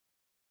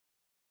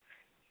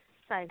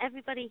So,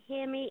 everybody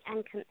hear me,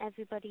 and can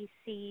everybody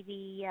see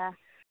the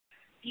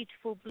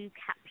beautiful blue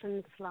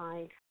Kaplan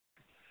slide?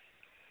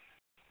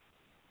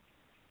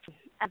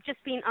 I've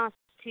just been asked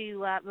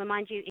to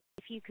remind you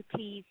if you could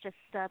please just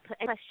put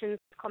any questions,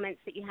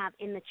 comments that you have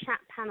in the chat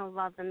panel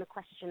rather than the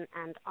question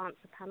and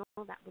answer panel.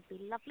 That would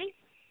be lovely.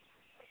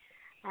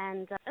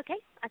 And okay,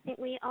 I think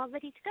we are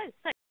ready to go.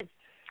 So,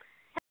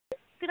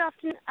 good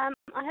afternoon. I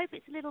hope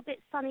it's a little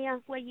bit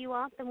sunnier where you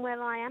are than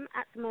where I am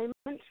at the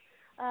moment.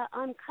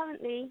 I'm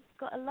currently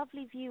got a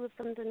lovely view of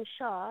London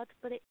Shard,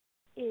 but it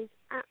is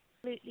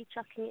absolutely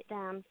chucking it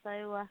down. So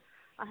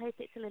I hope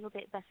it's a little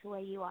bit better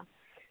where you are.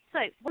 So,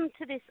 welcome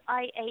to this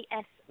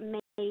IAS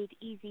Made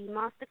Easy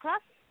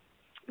Masterclass.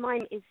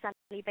 Mine is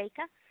Sally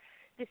Baker.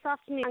 This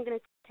afternoon I'm going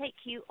to take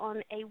you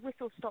on a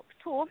whistle-stop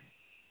tour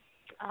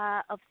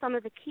of some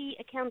of the key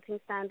accounting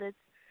standards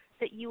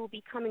that you will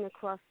be coming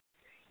across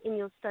in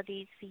your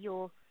studies for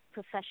your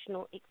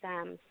professional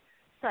exams.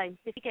 So,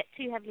 if you get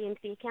too heavily into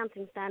the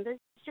accounting standards,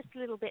 just a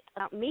little bit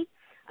about me.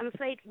 I'm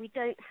afraid we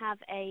don't have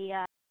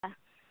a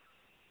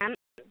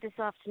this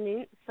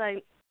afternoon,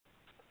 so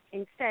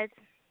instead,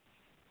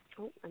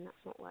 oh, and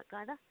that's not worked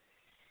either.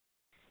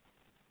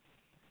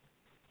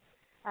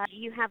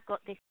 You have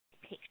got this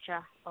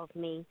picture of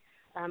me,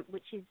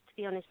 which is, to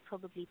be honest,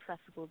 probably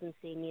preferable than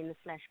seeing me in the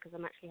flesh, because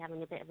I'm actually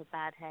having a bit of a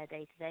bad hair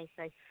day today,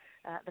 so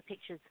the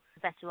picture's a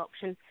better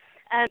option.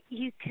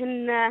 You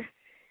can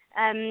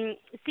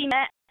see me.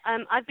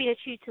 I've been a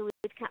tutor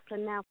with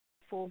Kaplan now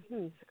for,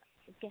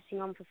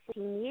 getting on for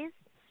 14 years,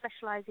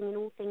 specialising in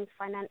all things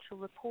financial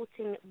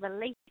reporting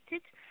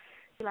related,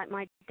 like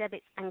my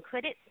debits and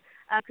credits.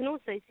 You can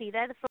also see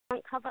there the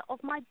front cover of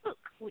my book,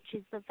 which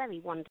is the very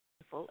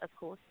wonderful, of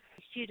course,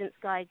 Student's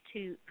Guide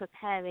to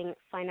Preparing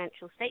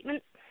Financial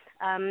Statements,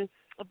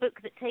 a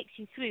book that takes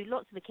you through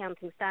lots of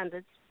accounting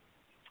standards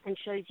and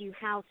shows you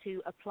how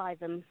to apply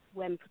them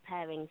when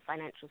preparing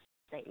financial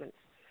statements.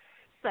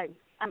 So,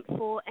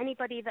 for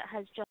anybody that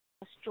has just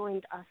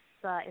joined us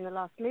in the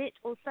last minute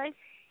or so,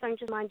 so I'm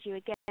just remind you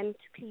again to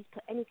please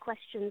put any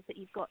questions that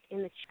you've got in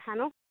the chat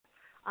panel.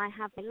 I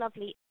have my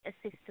lovely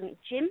assistant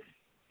Jim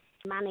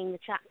manning the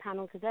chat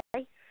panel today.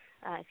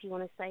 If you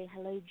want to say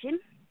hello, Jim,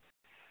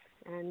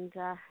 and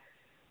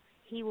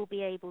he will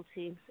be able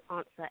to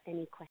answer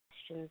any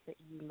questions that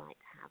you might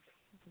have.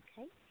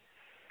 Okay.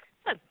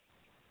 So,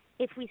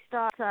 if we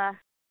start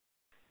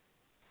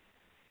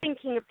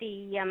thinking of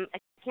the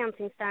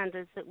accounting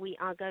standards that we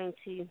are going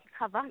to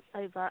cover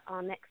over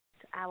our next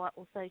hour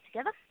or so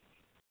together.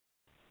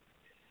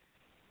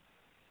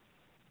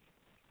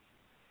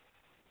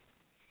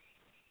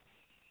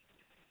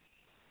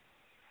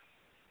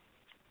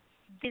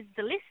 This is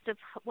the list of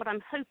what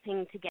I'm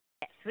hoping to get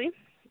through.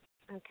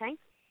 Okay,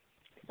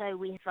 so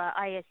we have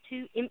IAS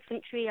 2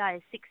 Infantry,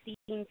 IAS 16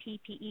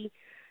 PPE,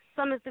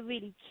 some of the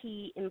really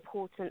key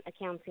important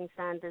accounting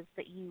standards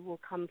that you will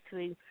come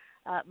through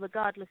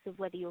regardless of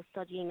whether you're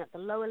studying at the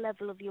lower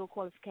level of your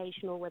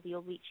qualification or whether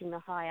you're reaching the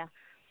higher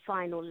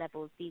final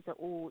levels. These are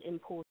all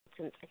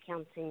important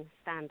accounting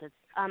standards.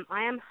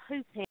 I am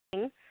hoping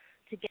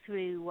to get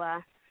through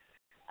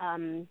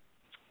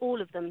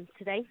all of them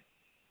today.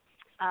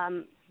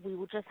 We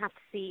will just have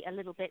to see a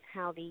little bit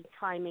how the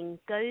timing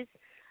goes.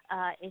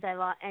 If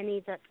there are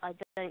any that I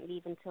don't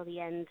leave until the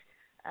end,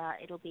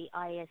 it'll be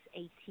IAS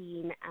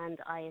 18 and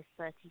IAS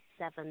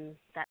 37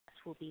 that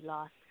will be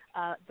last.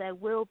 There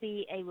will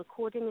be a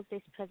recording of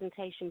this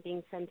presentation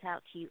being sent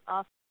out to you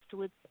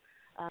afterwards,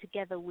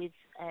 together with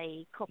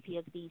a copy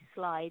of these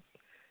slides.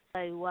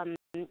 So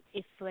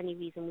if for any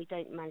reason we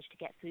don't manage to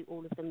get through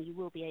all of them, you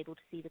will be able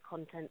to see the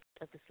content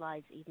of the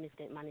slides, even if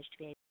you don't manage to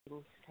be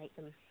able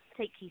to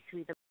take you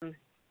through them.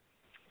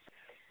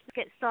 Let's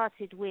get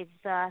started with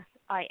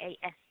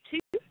IAS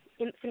 2,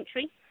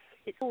 Infantry.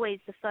 It's always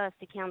the first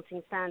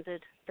accounting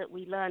standard that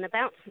we learn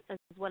about, as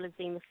well as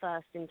being the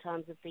first in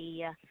terms of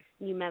the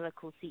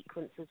numerical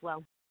sequence as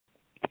well.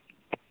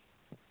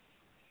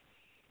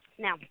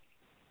 Now,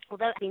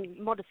 although it's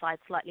been modified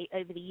slightly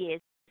over the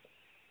years,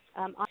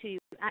 IAS 2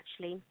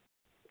 actually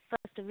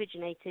first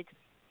originated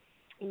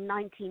in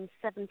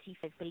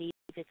 1975, believe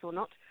it or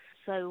not,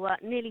 so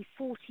nearly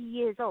 40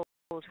 years old.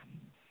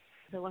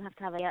 So we'll have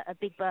to have a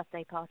big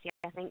birthday party,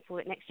 I think, for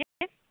it next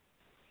year.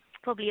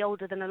 Probably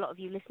older than a lot of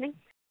you listening.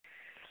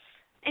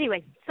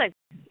 Anyway, so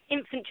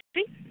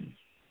infantry.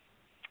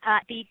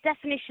 The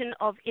definition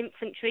of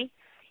infantry.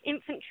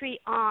 Infantry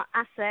are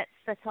assets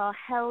that are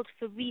held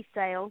for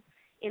resale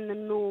in the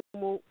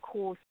normal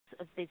course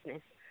of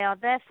business. They are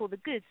therefore the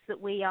goods that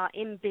we are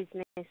in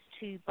business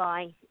to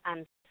buy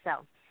and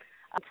sell.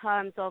 In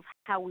terms of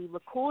how we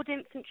record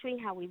infantry,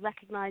 how we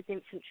recognize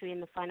infantry in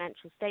the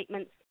financial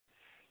statements,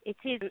 it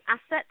is an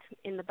asset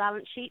in the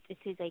balance sheet. It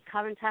is a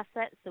current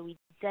asset, so we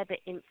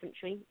debit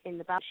infantry in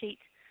the balance sheet.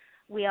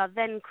 We are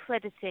then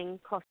crediting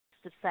costs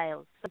of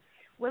sales. So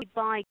when we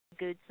buy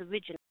goods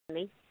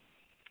originally,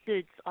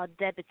 goods are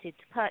debited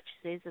to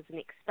purchases as an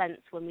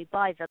expense when we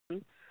buy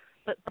them.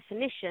 But by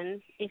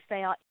definition, if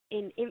they are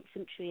in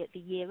inventory at the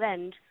year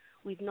end,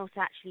 we've not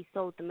actually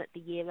sold them at the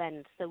year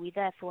end. So we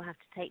therefore have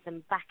to take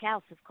them back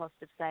out of cost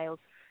of sales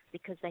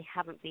because they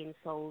haven't been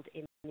sold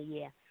in the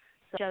year.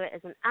 So show it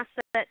as an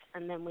asset,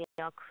 and then we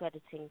are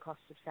crediting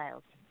cost of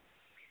sales.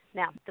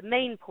 Now, the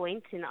main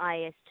point in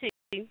IAS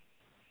 2,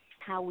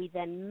 how we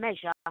then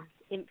measure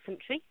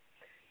inventory.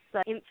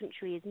 So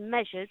inventory is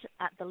measured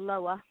at the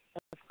lower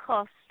of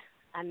cost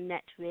and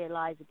net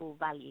realizable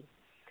value.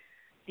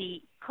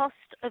 The cost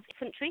of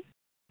inventory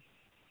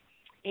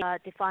is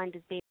defined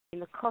as being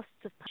the costs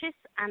of purchase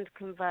and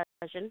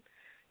conversion,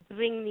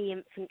 bring the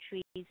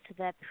inventories to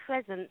their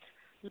present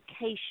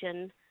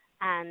location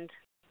and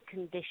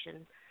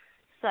condition.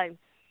 So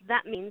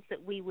that means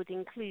that we would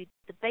include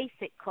the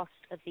basic cost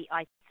of the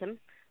item,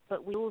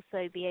 but we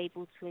also be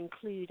able to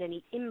include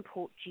any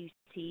import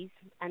duties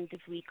and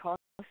delivery costs,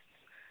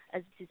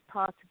 as it is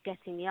part of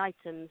getting the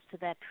items to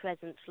their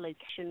present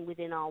location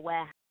within our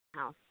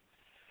warehouse.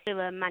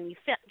 We're a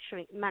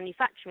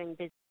manufacturing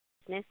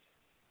business,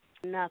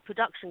 and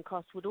production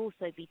costs would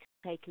also be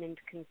taken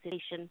into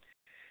consideration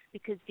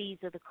because these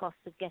are the costs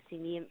of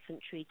getting the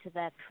inventory to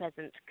their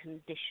present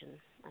condition.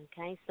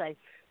 Okay, so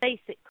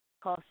basic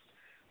costs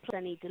plus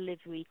any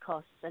delivery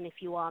costs, and if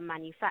you are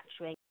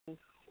manufacturing,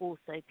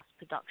 also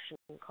production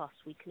costs.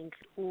 We can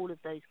include all of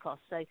those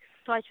costs. So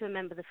try to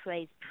remember the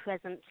phrase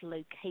present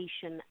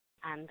location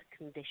and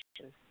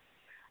condition.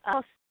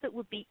 Costs that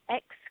would be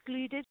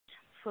excluded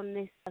from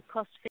this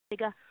cost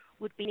figure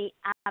would be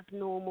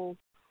abnormal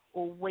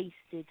or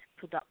wasted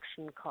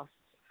production costs,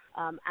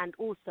 and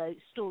also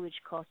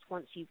storage costs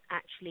once you've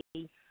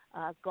actually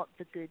got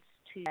the goods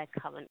to their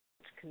current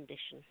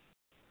condition.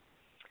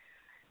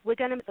 We're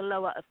going to make the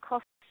lower of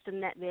cost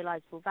and net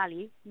realizable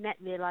value. Net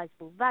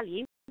realizable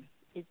value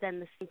is then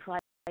the same price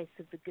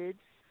of the goods,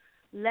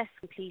 less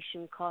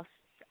completion costs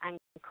and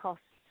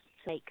costs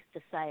to make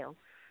the sale.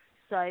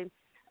 So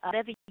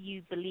whatever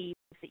you believe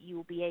that you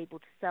will be able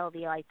to sell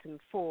the item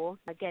for,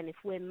 again, if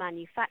we're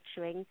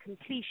manufacturing,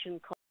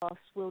 completion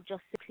costs will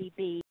just simply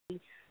be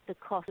the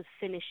cost of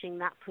finishing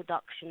that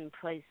production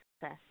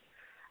process.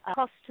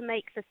 Costs to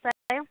make the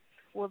sale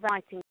will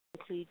might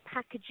include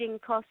packaging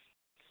costs.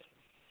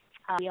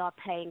 We are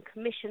paying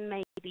commission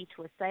maybe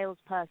to a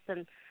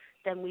salesperson,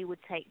 then we would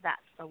take that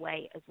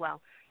away as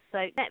well. So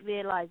net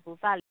realizable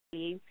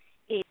value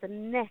is the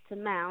net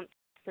amount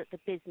that the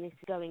business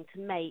is going to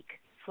make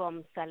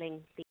from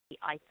selling the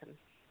item.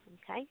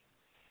 Okay.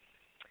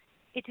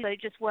 It is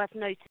just worth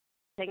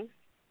noting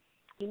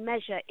we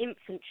measure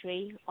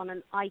inventory on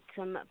an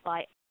item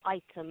by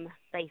item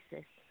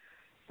basis.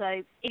 So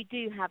if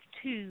you do have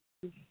two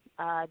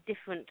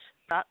different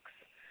products,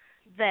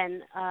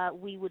 then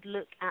we would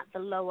look at the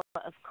lower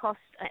of cost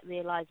at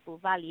realizable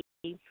value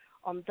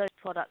on those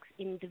products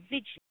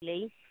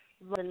individually,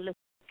 rather than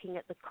looking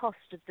at the cost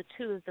of the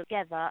two of them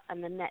together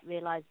and the net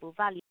realizable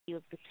value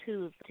of the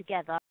two of them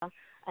together,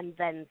 and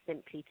then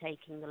simply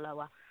taking the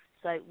lower.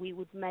 So we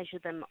would measure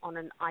them on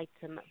an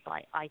item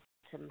by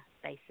item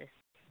basis.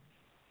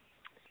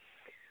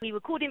 We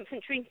record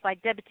inventory by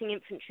debiting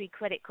inventory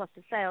credit cost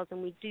of sales,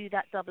 and we do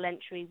that double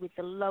entry with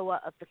the lower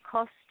of the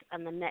cost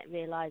and the net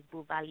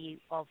realizable value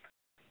of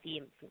the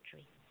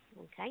inventory.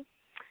 Okay.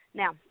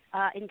 Now,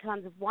 in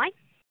terms of why,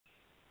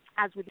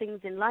 as with things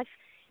in life,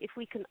 if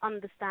we can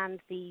understand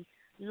the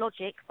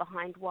logic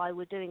behind why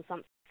we're doing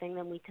something,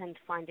 then we tend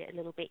to find it a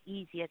little bit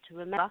easier to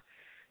remember.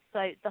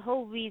 So the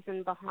whole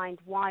reason behind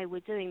why we're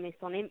doing this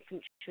on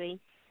inventory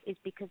is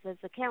because as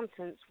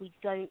accountants, we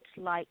don't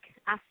like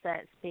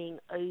assets being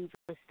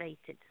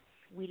overstated.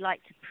 We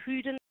like to be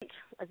prudent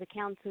as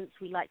accountants.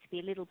 We like to be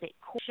a little bit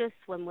cautious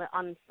when we're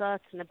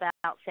uncertain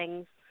about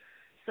things.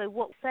 So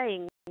what we're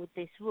saying with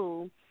this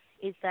rule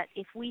is that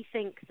if we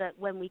think that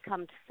when we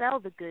come to sell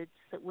the goods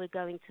that we're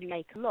going to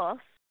make a loss,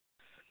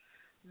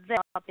 they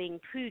are being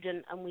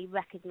prudent and we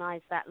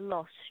recognize that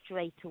loss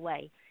straight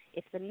away.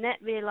 If the net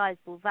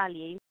realizable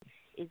value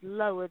is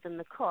lower than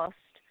the cost,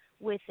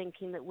 we're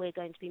thinking that we're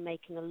going to be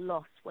making a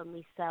loss when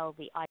we sell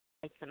the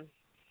item.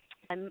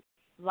 And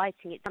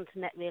writing it down to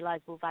net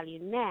realizable value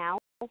now,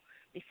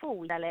 before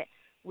we sell it,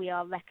 we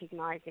are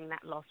recognizing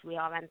that loss. We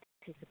are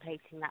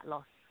anticipating that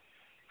loss.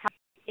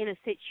 In a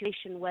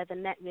situation where the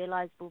net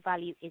realizable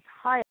value is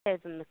higher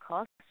than the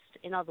cost,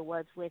 in other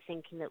words, we're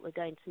thinking that we're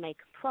going to make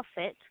a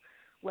profit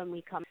when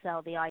we come to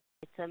sell the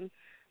item,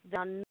 they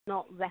are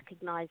not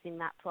recognizing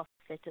that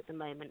profit at the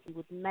moment. We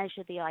would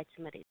measure the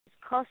item at its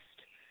cost,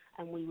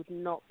 and we would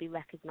not be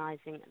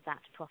recognizing that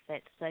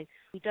profit. So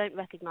we don't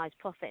recognize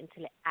profit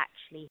until it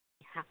actually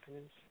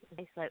happens.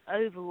 Okay? So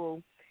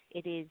overall,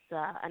 it is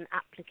an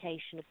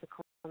application of the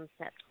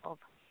concept of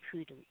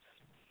prudence.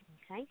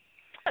 Okay,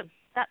 so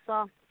that's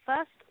our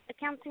first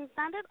accounting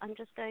standard. I'm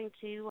just going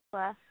to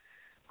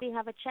we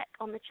have a check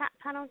on the chat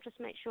panel, just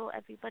make sure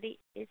everybody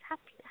is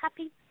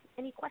happy.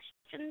 Any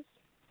questions?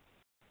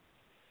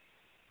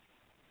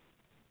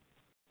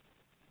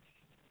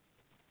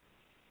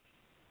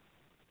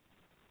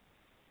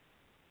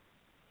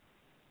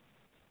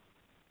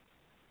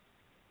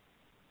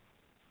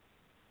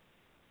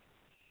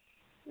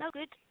 No,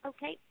 good.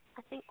 Okay,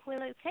 I think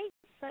we're okay.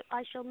 So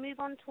I shall move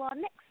on to our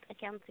next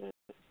accounting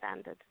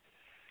standard.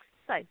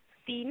 So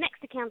the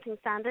next accounting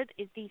standard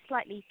is the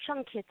slightly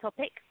chunkier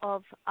topic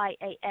of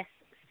IAS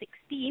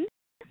 16,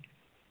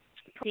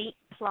 property,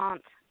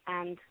 plant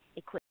and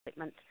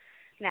equipment.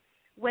 Now,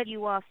 whether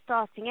you are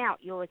starting out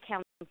your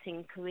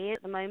accounting career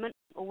at the moment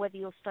or whether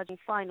you're studying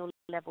final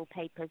level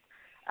papers,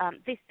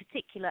 this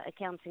particular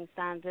accounting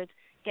standard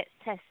gets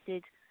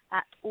tested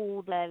at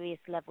all various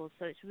levels,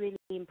 so it's really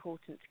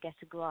important to get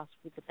a grasp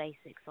with the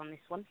basics on this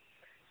one.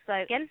 So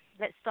again,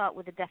 let's start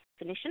with the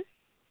definition.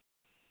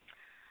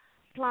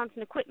 Plant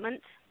and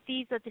equipment,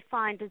 these are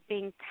defined as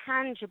being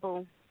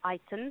tangible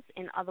items.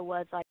 In other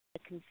words, I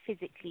can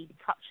physically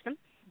touch them.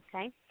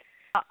 Okay,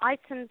 are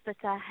items that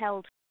are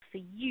held for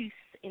use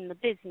in the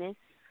business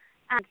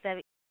and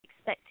they're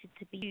expected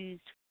to be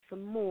used for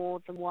more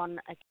than one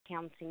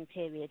accounting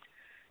period.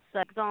 So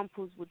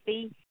examples would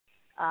be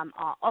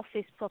our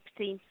office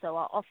property, so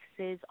our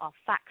offices, our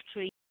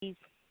factories,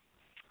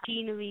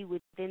 machinery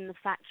within the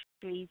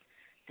factories,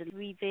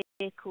 delivery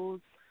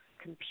vehicles,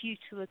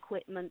 computer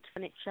equipment,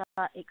 furniture,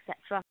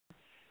 etc.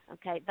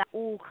 Okay, that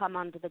all come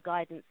under the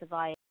guidance of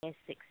IAS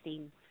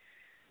 16.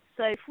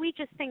 So if we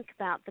just think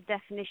about the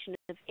definition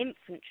of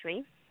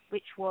inventory,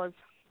 which was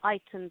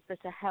items that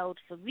are held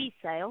for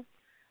resale,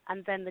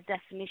 and then the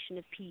definition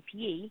of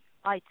PPE,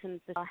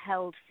 items that are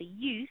held for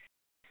use,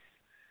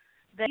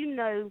 then you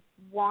know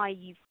why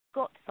you've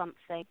got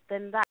something,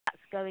 then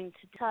that's going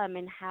to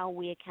determine how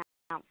we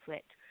account for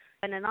it.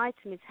 When an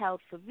item is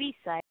held for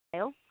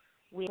resale,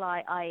 we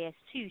apply IAS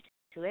 2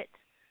 to it.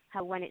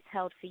 How when it's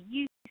held for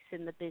use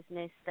in the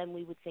business, then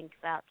we would think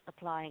about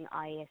applying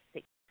IAS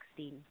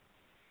 16.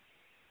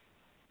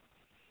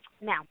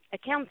 Now,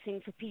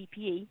 accounting for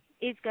PPE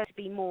is going to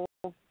be more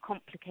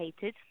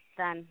complicated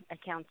than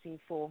accounting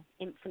for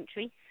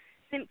inventory,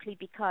 simply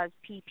because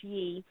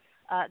PPE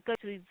goes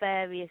through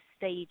various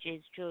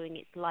stages during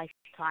its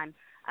lifetime,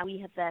 and we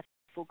have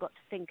therefore got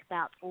to think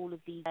about all of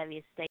these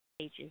various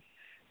stages.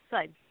 So,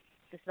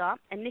 to start,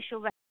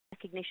 initial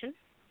recognition,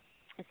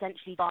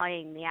 essentially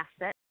buying the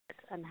asset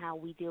and how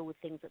we deal with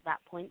things at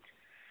that point.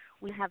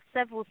 We have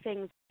several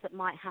things that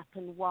might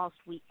happen whilst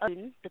we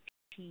own the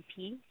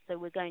PPE, so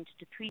we're going to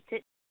depreciate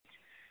it.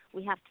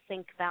 We have to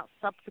think about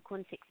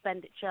subsequent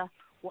expenditure,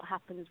 what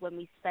happens when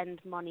we spend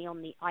money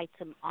on the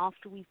item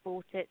after we've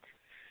bought it.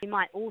 We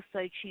might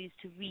also choose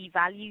to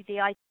revalue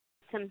the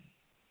item.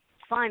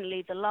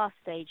 Finally, the last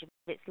stage of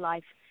its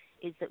life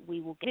is that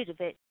we will get rid of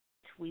it,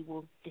 we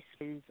will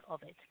dispose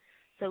of it.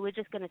 So we're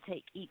just going to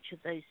take each of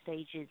those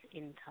stages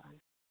in turn.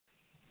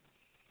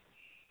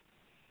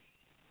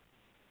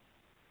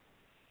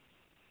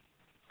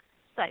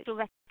 So,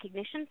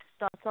 recognition to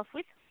start off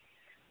with.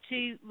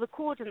 To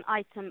record an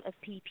item of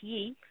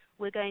PPE,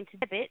 we're going to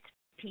debit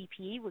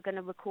PPE. We're going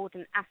to record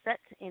an asset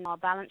in our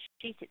balance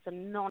sheet. It's a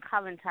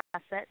non-current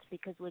asset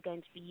because we're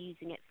going to be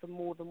using it for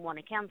more than one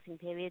accounting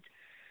period.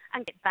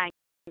 And get bank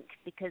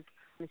because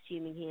I'm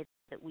assuming here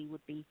that we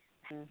would be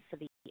paying for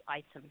the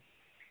item.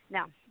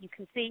 Now, you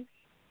can see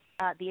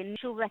the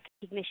initial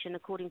recognition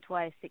according to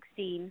IAS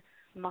 16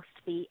 must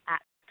be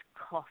at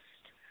cost.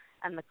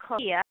 And the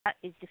cost here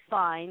is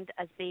defined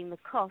as being the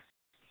cost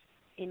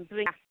in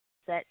bringing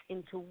the asset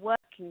into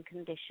working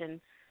condition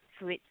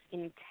for its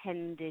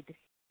intended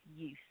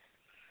use.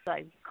 So,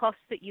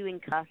 costs that you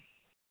incur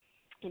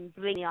in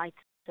bringing the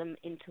item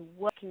into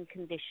working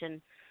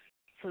condition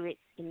for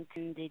its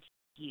intended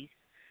use.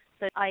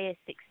 So, IAS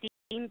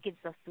 16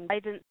 gives us some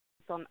guidance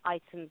on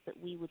items that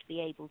we would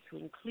be able to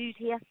include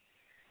here.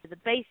 So the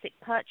basic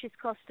purchase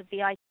cost of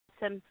the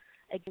item,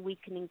 again, we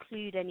can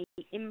include any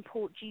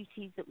import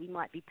duties that we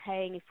might be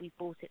paying if we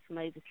bought it from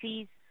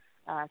overseas.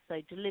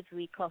 So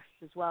delivery costs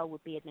as well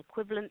would be an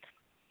equivalent.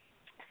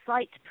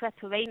 Site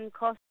preparation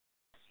costs,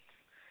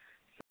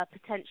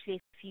 potentially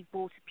if you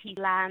bought a piece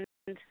of land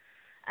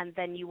and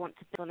then you want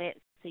to build on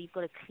it, so you've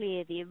got to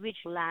clear the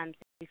original land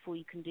before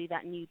you can do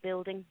that new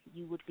building,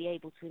 you would be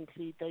able to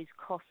include those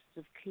costs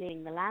of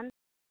clearing the land.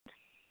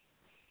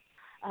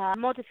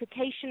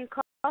 Modification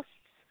costs,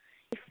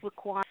 if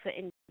required for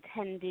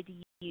intended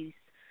use.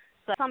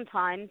 So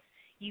sometimes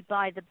you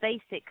buy the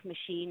basic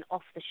machine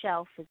off the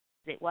shelf, as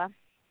it were,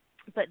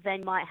 but then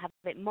you might have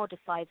it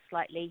modified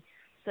slightly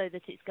so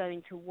that it's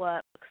going to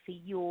work for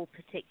your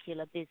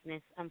particular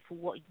business and for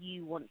what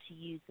you want to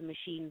use the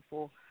machine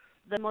for.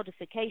 The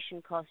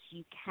modification costs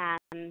you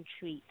can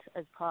treat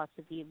as part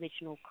of the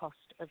original cost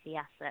of the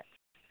asset.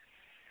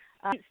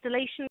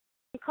 Installation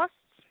costs.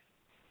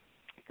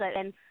 So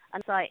then,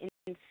 as I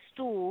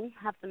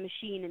have the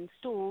machine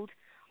installed,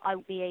 I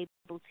will be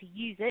able to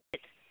use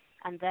it,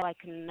 and then I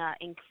can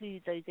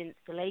include those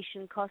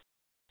installation costs.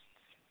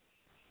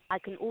 I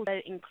can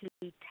also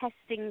include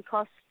testing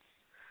costs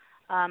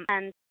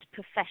and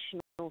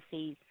professional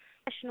fees.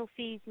 Professional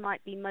fees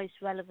might be most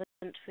relevant,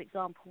 for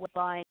example, we're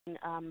buying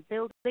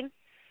building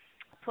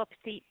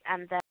property,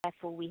 and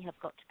therefore we have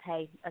got to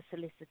pay a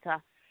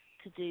solicitor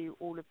to do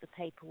all of the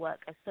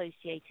paperwork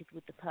associated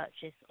with the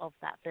purchase of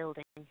that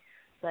building.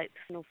 So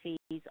professional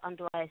fees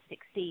under IAS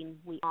 16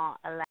 we are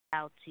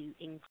allowed to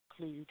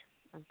include.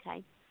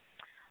 Okay.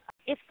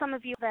 If some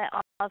of you there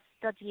are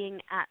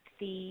studying at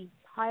the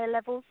higher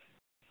levels,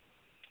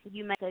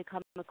 you may also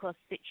come across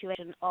a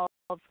situation of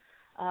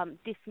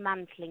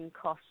dismantling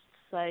costs.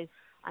 So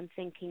I'm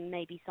thinking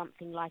maybe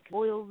something like an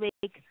oil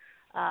rig,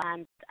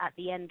 and at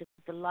the end of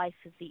the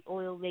life of the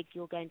oil rig,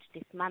 you're going to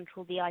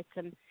dismantle the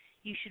item.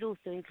 You should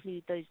also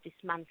include those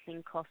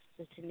dismantling costs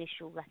at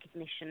initial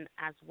recognition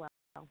as well.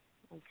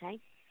 Okay.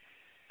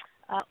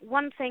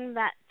 One thing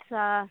that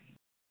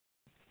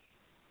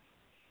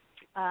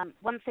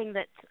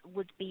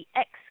would be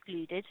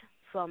excluded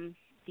from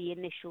the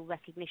initial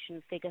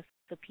recognition figure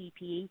for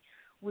PPE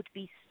would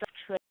be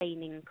staff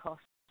training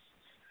costs.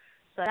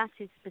 So that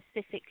is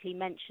specifically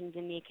mentioned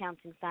in the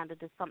accounting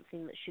standard as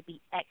something that should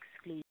be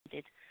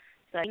excluded.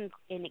 So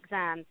in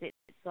exams,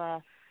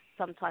 it's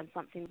sometimes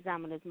something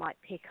examiners might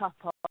pick up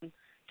on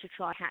to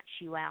try and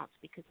catch you out,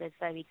 because there's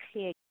very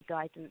clear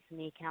guidance in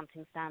the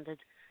accounting standard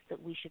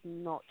that we should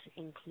not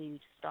include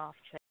staff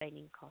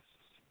training costs.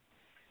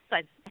 So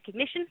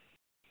recognition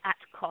at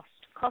cost.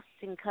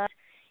 Costs incurred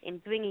in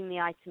bringing the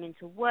item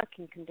into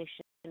working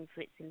condition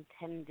for its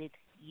intended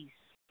use.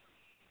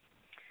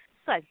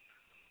 So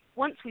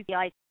once we the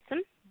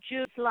item,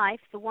 during its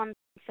life, the one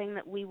thing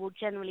that we will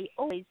generally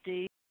always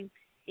do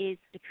is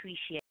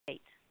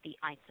depreciate the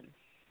item.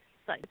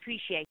 So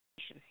depreciation.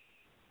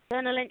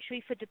 Journal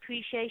entry for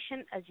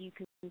depreciation, as you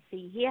can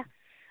see here,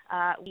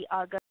 we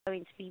are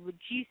going to be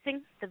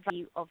reducing the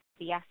value of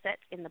the asset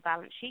in the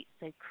balance sheet,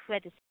 so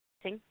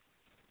crediting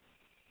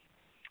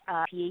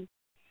PE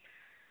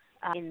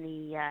in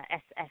the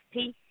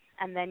SFP,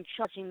 and then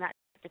charging that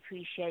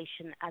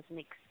depreciation as an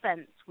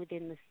expense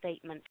within the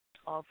statement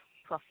of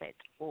profit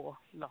or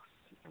loss.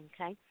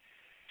 Okay.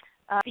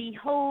 The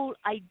whole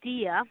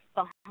idea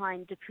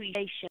behind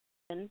depreciation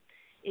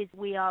is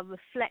we are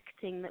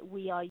reflecting that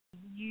we are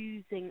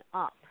using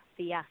up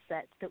the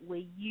asset, that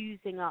we're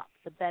using up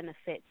the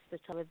benefits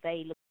that are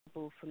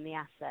available from the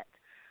asset.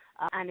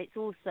 And it's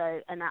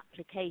also an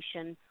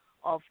application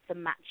of the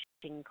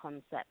matching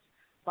concept.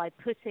 By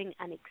putting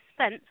an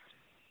expense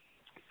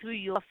through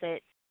your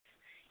profits,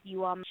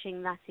 you are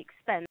matching that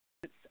expense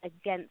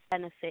against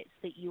benefits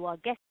that you are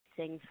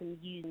getting from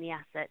using the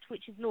asset,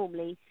 which is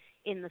normally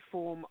in the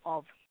form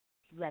of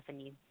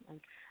revenue.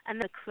 And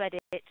the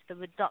credit, the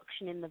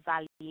reduction in the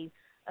value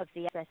of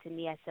the asset in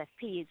the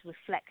SFP is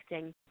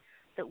reflecting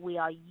that we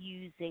are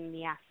using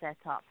the asset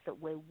up, that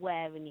we're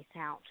wearing it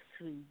out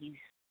through use.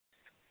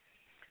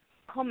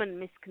 Common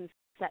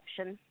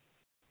misconception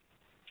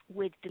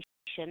with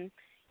depreciation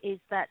is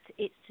that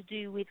it's to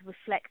do with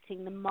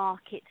reflecting the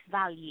market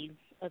value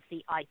of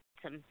the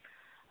item.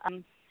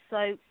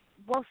 So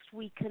whilst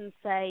we can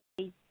say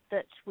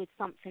that with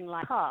something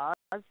like cars,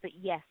 that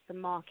yes, the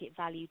market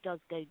value does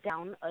go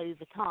down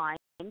over time,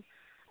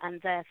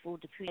 and therefore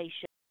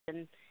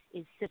depreciation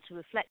is set to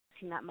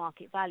reflecting that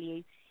market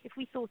value. If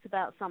we thought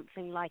about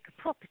something like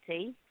a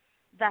property,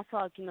 that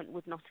argument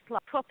would not apply.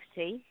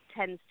 Property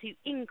tends to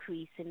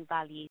increase in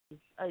value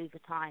over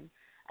time,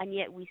 and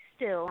yet we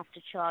still have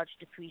to charge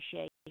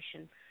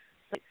depreciation.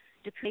 So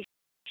depreciation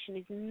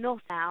is not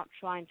about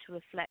trying to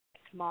reflect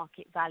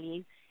market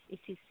value. It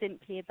is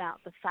simply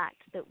about the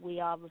fact that we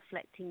are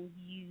reflecting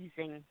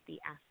using the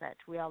asset.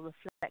 We are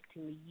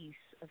reflecting the use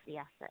of the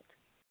asset.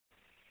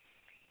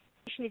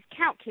 Depreciation is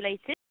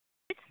calculated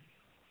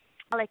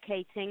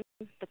allocating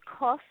the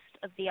cost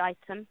of the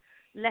item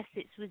less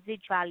its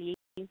residual value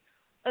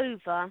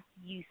over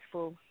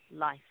useful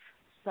life.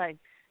 So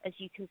as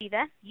you can see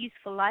there,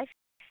 useful life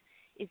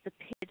is the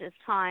period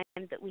of time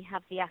that we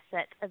have the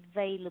asset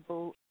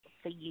available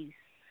for use.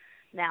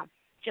 Now,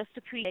 just to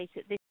appreciate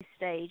at this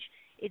stage,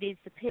 it is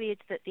the period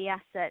that the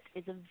asset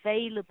is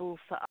available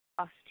for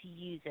us to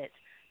use it.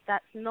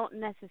 That's not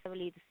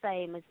necessarily the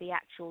same as the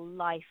actual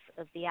life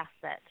of the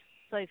asset.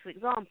 So, for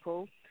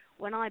example,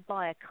 when I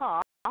buy a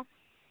car,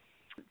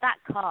 that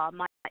car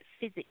might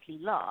physically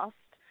last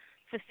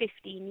for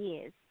 15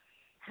 years.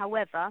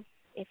 However,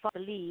 if I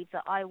believe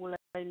that I will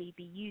only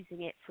be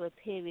using it for a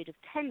period of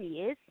 10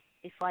 years,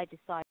 if I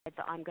decide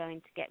that I'm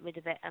going to get rid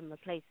of it and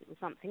replace it with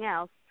something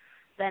else,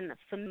 then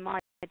for my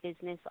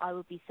business, I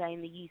will be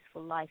saying the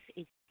useful life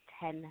is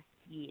 10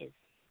 years.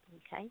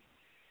 Okay.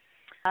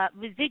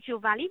 Residual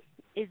value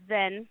is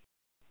then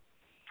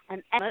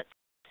an estimate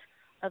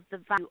of the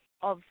value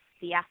of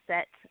the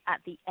asset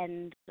at the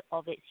end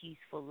of its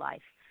useful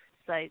life.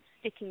 So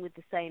sticking with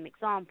the same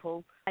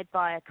example, I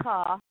buy a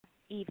car,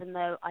 even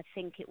though I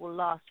think it will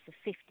last for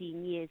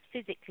 15 years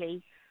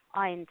physically,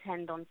 I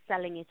intend on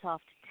selling it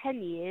after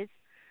 10 years,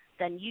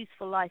 then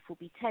useful life will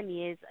be 10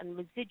 years and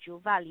residual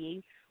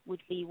value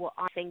would be what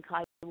I think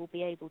I will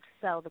be able to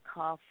sell the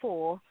car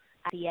for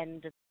at the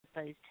end of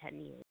those 10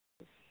 years.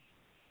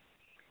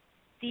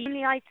 The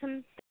only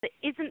item that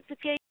isn't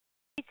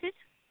depreciated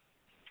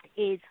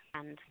is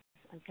land.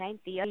 Okay,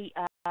 the only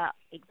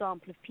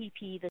example of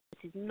PPE that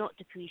is not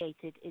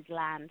depreciated is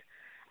land,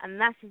 and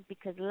that is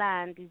because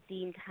land is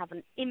deemed to have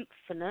an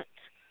infinite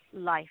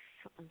life.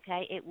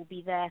 Okay, it will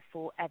be there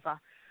forever,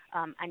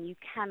 and you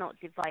cannot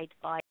divide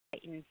by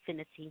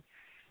infinity.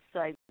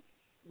 So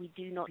we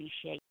do not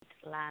depreciate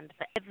land,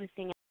 but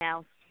everything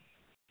else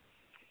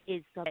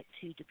is subject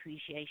to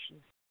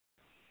depreciation.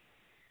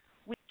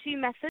 We have two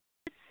methods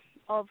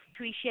of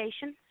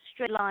depreciation: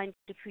 straight line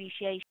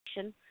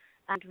depreciation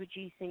and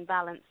reducing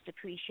balance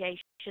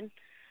depreciation.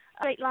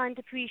 Straight line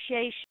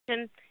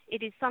depreciation,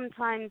 it is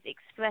sometimes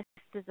expressed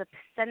as a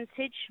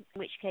percentage, in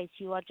which case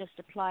you are just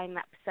applying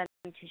that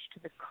percentage to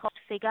the cost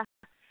figure.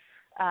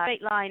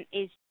 Straight line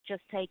is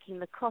just taking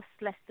the cost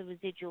less the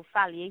residual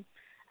value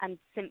and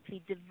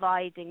simply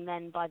dividing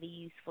then by the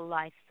useful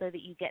life so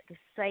that you get the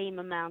same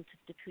amount of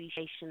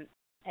depreciation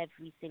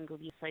every single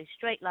year. So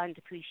straight line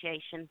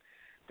depreciation,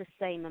 the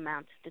same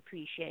amount of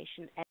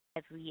depreciation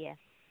every year.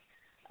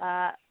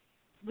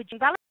 Reducing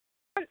balance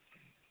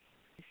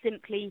is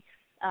simply,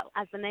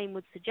 as the name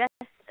would suggest,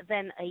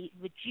 then a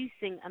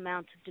reducing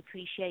amount of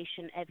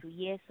depreciation every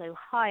year, so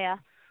higher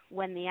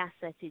when the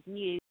asset is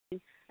new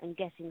and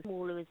getting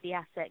smaller as the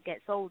asset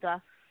gets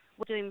older.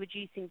 We're doing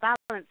reducing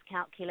balance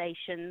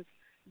calculations,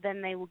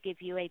 then they will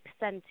give you a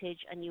percentage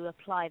and you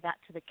apply that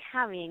to the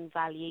carrying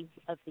value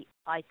of the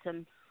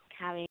item.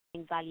 Carrying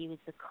value is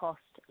the cost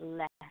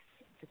less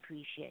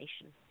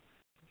depreciation.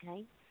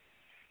 Okay,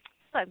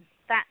 so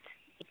that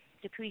is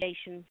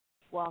depreciation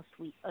whilst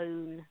we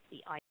own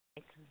the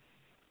item.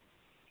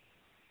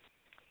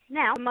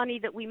 Now, money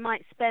that we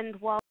might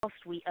spend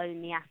whilst we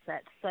own the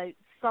asset, so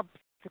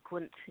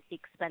subsequent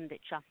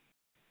expenditure.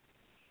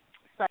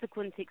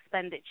 Subsequent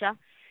expenditure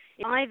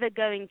is either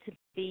going to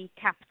be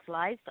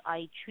capitalized,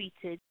 i.e.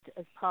 treated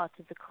as part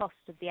of the cost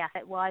of the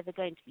asset. We're either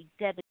going to be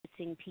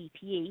debiting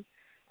PPE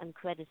and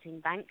crediting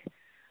bank,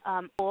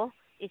 or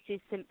it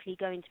is simply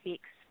going to be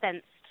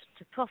expensed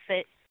to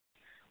profits.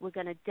 We're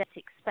going to debit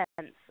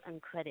expense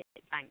and credit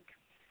bank.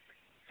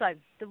 So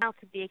the route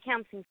of the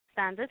accounting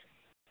standard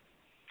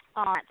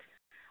are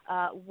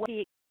that what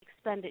the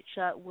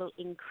expenditure will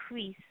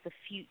increase the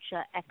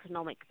future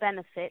economic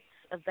benefits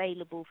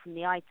available from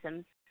the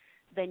item,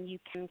 then you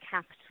can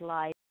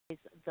capitalize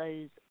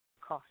those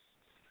costs.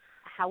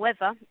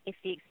 However, if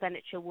the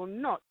expenditure will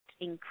not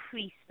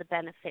increase the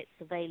benefits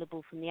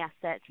available from the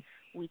asset,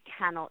 we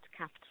cannot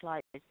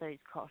capitalize those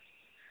costs.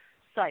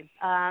 So,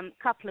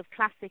 couple of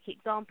classic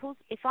examples.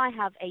 If I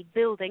have a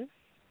building,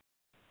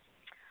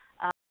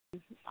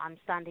 I'm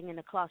standing in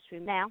a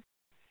classroom now,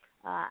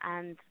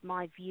 and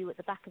my view at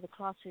the back of the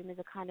classroom is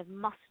a kind of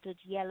mustard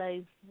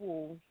yellow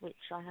wall, which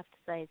I have to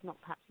say is not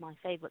perhaps my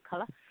favorite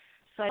color.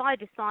 So if I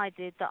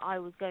decided that I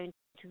was going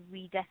to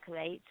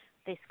redecorate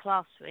this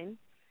classroom,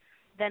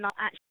 then I'm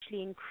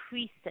actually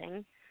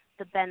increasing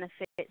the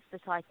benefits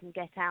that I can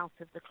get out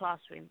of the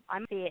classroom. I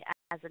see it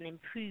as an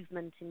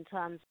improvement in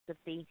terms of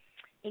the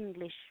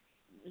English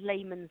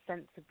layman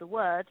sense of the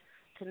word,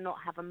 to not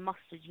have a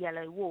mustard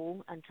yellow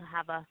wall and to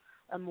have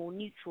a more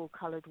neutral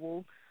colored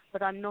wall,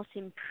 but I'm not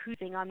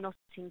improving, I'm not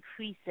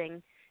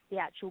increasing the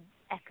actual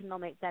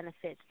economic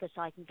benefits that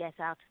I can get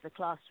out of the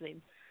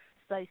classroom.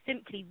 So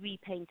simply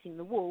repainting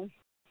the wall,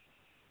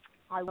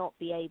 I will not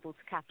be able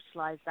to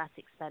capitalize that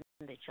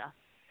expenditure.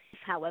 If,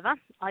 however,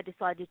 I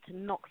decided to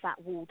knock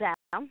that wall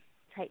down,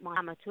 take my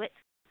hammer to it,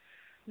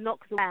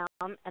 knock the wall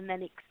down and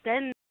then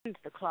extend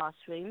the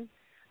classroom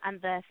and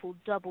therefore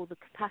double the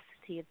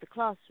capacity of the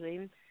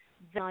classroom,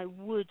 then I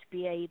would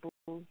be able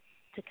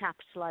to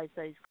capitalize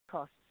those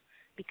costs.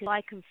 Because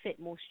I can fit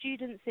more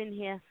students in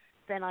here,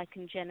 then I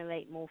can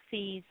generate more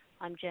fees,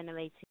 I'm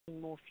generating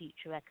more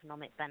future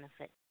economic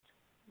benefits.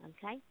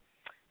 Okay?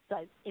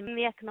 So in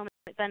the economic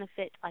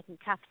benefit, I can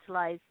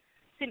capitalize.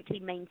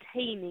 Simply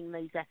maintaining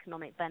those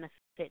economic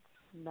benefits,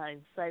 no.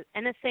 So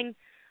anything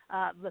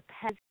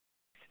repairs,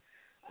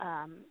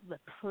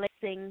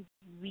 replacing,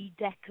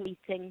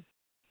 redecorating,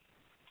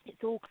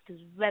 it's all as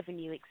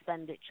revenue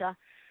expenditure,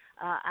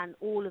 and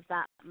all of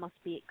that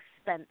must be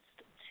expensed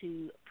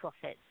to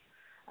profits.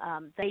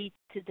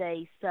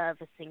 Day-to-day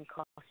servicing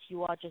costs,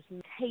 you are just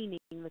maintaining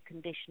the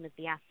condition of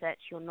the asset,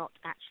 you're not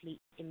actually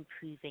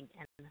improving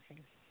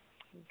anything.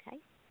 Okay.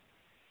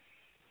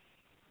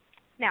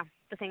 Now,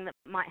 the thing that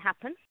might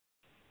happen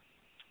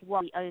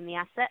while we own the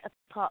asset,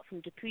 apart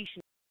from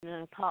depreciation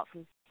and apart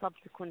from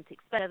subsequent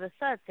expenditure, the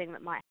third thing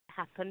that might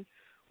happen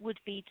would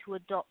be to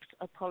adopt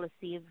a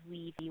policy of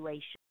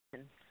revaluation.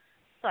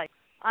 So,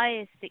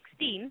 IAS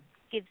 16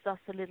 gives us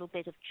a little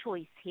bit of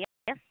choice here.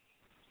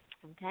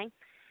 Okay,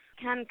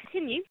 can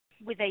continue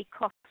with a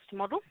cost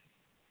model,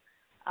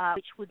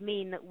 which would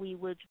mean that we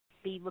would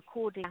be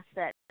recording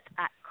assets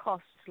at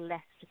cost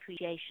less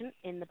depreciation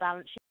in the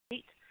balance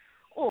sheet,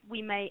 or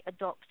we may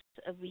adopt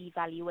a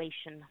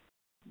revaluation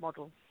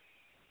model.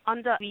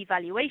 Under a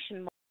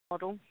revaluation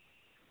model,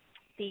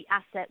 the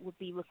asset would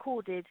be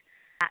recorded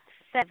at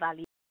fair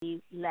value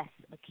less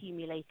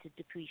accumulated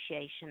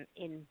depreciation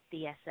in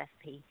the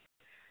SFP.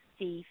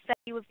 The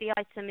value of the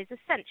item is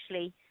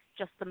essentially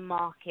just the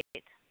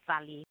market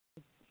value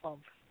of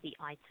the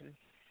item.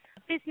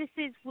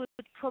 Businesses would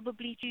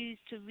probably choose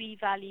to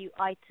revalue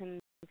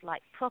items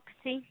like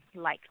property,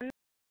 like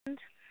land.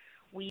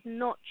 We do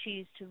not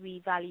choose to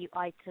revalue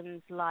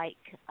items like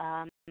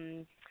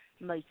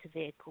motor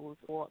vehicles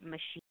or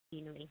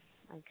machinery.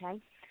 Okay,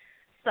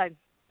 so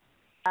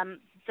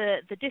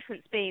The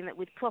difference being that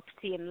with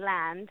property and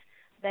land,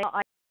 they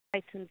are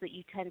items that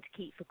you tend to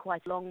keep for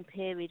quite a long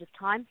period of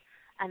time,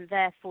 and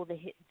therefore the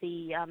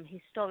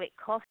historic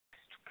cost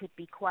could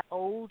be quite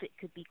old, it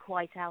could be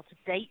quite out of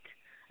date,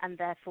 and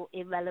therefore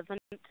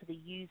irrelevant to the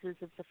users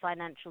of the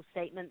financial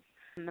statements.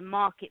 And the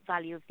market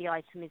value of the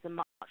item is a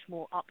much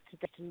more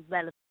up-to-date and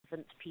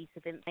relevant piece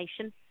of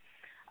information.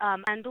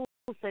 And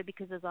also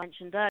because, as I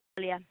mentioned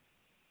earlier,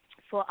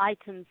 for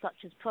items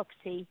such as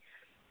property,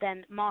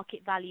 then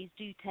market values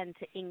do tend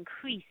to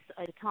increase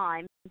over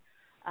time,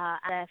 and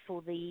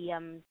therefore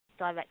the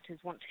directors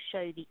want to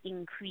show the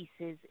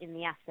increases in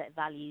the asset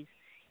values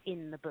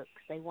in the books.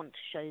 They want to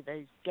show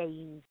those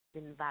gains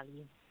in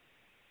value.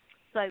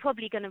 So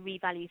probably going to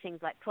revalue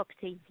things like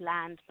property,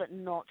 land, but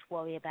not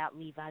worry about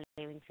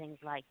revaluing things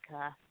like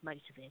motor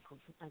vehicles.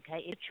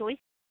 Okay, it's a choice.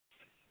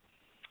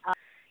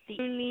 The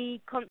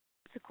only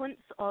consequence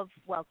of,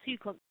 well, two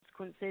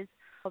consequences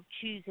of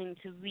choosing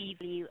to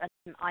revalue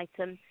an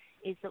item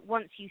is that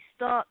once you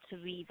start to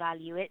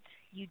revalue it,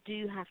 you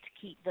do have to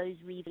keep those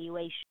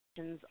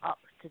revaluations up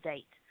to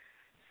date.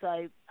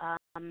 So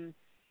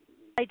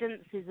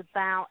guidance is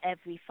about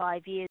every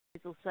 5 years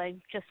or so.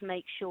 Just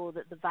make sure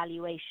that the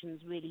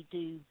valuations really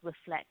do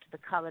reflect the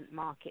current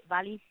market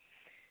value.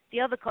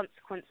 The other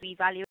consequence of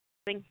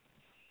revaluing,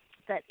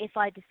 that if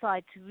I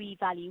decide to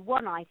revalue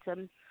one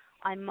item,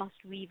 I must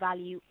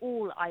revalue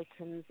all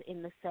items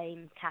in the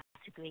same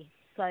category.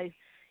 So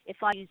if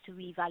I use to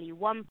revalue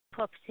one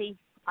property,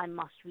 I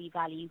must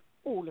revalue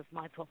all of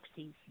my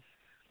properties.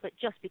 But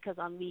just because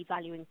I'm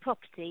revaluing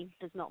property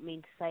does not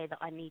mean to say that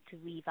I need to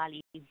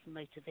revalue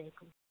motor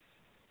vehicles.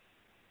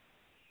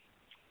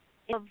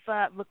 Of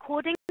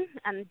recording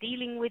and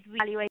dealing with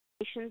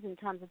revaluations in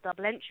terms of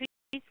double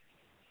entries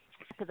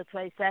for the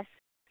process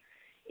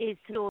is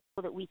to ensure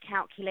that we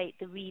calculate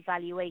the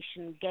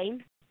revaluation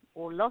gain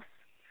or loss,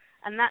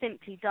 and that's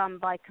simply done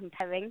by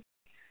comparing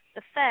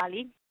the fair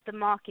value, the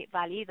market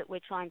value that we're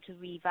trying to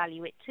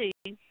revalue it to,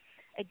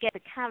 against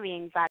the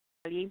carrying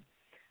value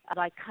that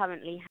I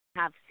currently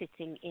have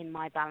sitting in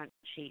my balance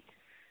sheet.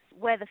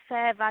 Where the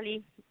fair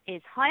value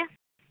is higher,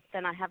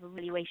 then I have a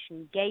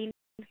valuation gain,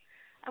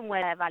 and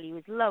where their value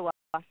is lower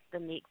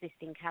than the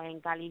existing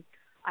carrying value,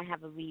 I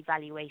have a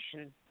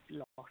revaluation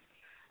loss.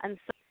 And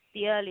so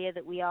the earlier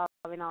that we are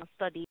in our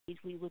studies,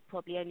 we would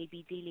probably only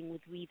be dealing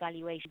with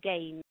revaluation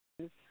gains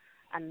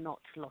and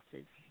not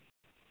losses.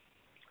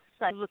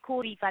 So to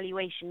record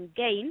revaluation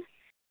gain,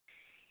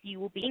 you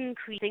will be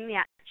increasing the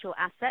actual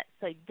asset,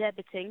 so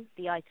debiting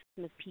the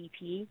item of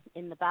PPE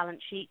in the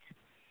balance sheet.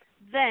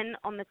 Then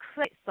on the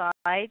credit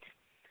side,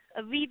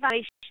 a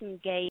revaluation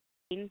gain,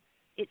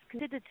 it's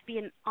considered to be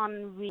an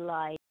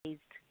unrealized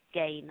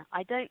gain.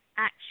 I don't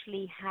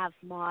actually have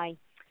my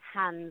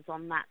hands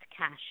on that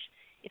cash.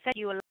 If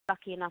you are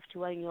lucky enough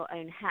to own your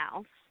own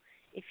house,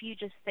 if you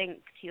just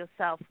think to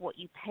yourself what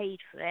you paid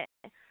for it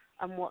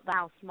and what the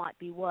house might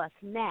be worth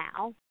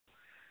now,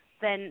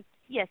 then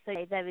yes,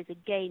 okay, there is a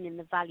gain in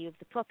the value of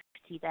the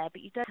property there,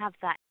 but you don't have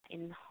that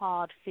in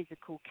hard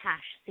physical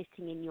cash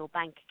sitting in your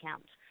bank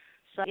account.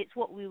 So it's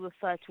what we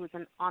refer to as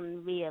an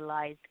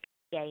unrealized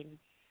gain.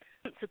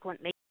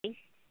 Consequently,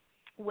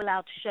 we're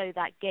allowed to show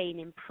that gain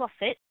in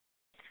profit.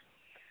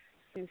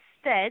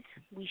 Instead,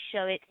 we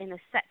show it in a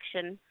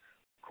section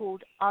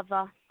called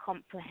Other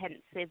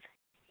Comprehensive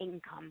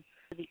Income.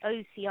 So the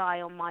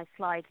OCI on my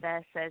slide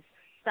there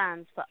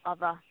stands for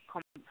Other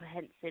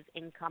Comprehensive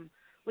Income,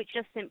 which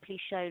is simply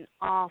shown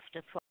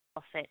after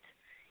profit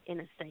in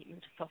a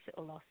statement of profit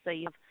or loss. So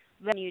you have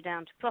revenue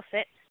down to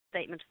profit,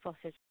 statement of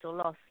profit or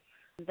loss,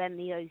 and then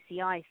the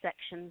OCI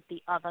section,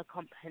 the Other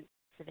Comprehensive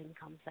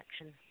Income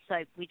section.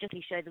 So we just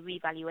show the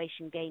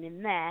revaluation gain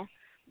in there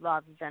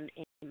rather than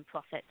in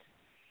profit.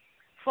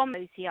 From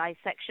the OCI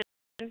section,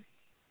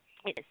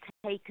 it is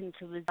taken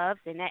to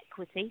reserves in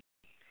equity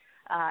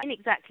in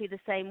exactly the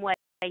same way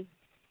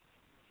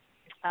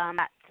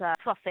that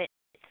profit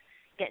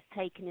gets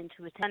taken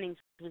into returning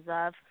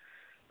reserve,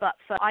 but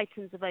for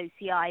items of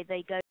OCI,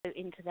 they go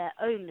into their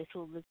own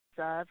little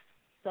reserves.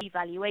 So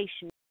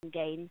revaluation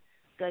gain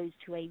goes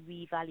to a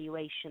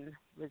revaluation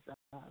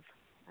reserve.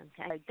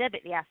 Okay, so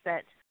debit the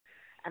asset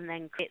and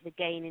then create the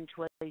gain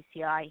into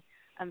OCI,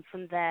 and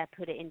from there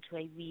put it into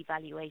a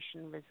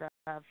revaluation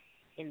reserve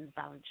in the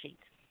balance sheet.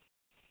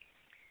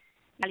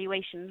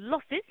 Valuation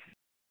losses.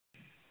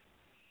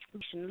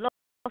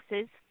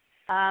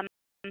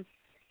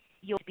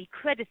 You'll be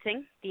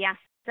crediting the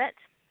asset.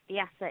 The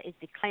asset is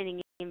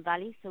declining in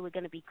value, so we're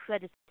going to be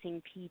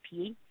crediting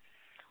PPE.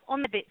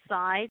 On the debit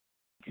side,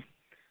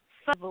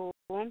 first of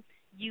all,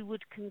 you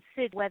would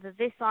consider whether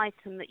this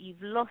item that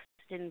you've lost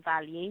in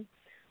value,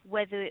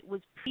 whether it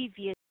was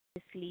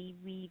previously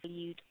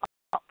revalued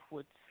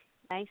upwards.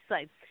 Okay, so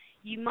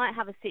you might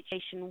have a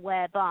situation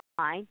whereby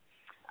I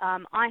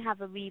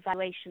have a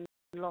revaluation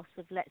loss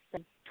of, let's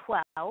say,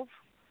 12.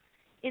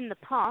 In the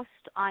past,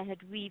 I had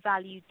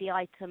revalued the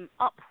item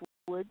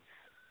upwards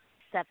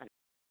 7.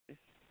 In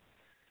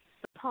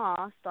the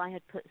past, I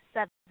had put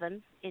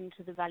 7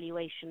 into the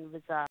valuation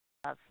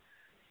reserve.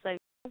 So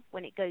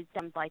when it goes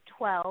down by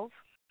 12,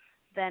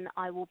 then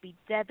I will be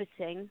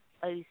debiting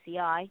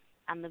OCI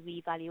and the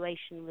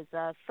revaluation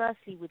reserve,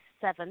 firstly with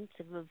 7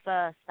 to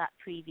reverse that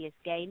previous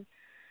gain.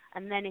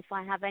 And then if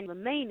I have any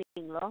remaining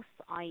loss,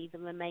 i.e. the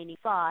remaining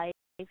 5,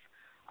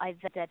 I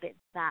then debit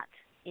that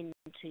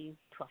into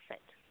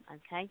profit.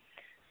 Okay?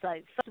 So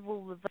first of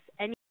all, reverse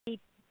any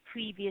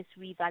previous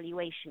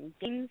revaluation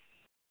gains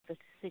that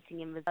are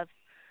sitting in reserves,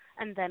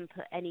 and then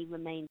put any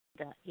remainder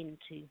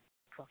into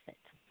profit.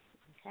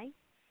 Okay?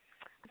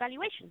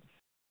 Valuations.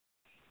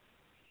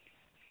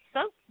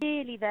 So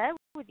nearly there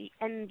with the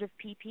end of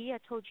PPE. I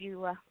told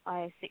you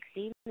IAS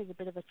 16 is a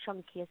bit of a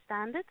chunkier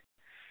standard.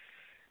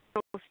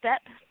 The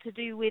step to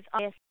do with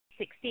IAS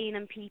 16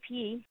 and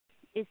PPE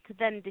is to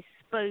then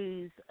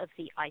dispose of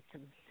the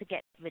item, to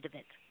get rid of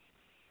it.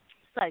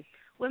 So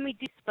when we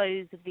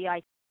dispose of the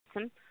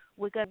item,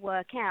 we're going to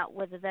work out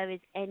whether there is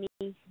any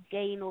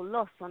gain or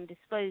loss on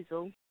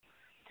disposal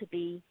to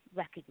be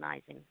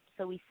recognizing.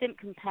 So we simply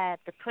compare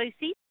the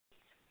proceeds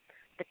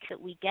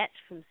that we get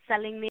from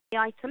selling the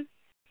item,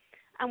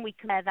 and we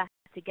compare that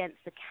against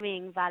the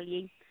carrying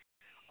value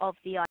of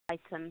the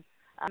item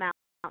amount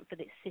that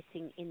it's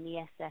sitting in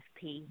the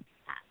SFP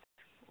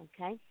at.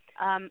 Okay.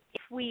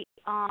 If we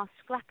are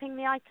scrapping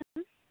the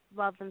item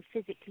rather than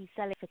physically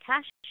selling for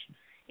cash,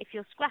 if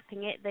you're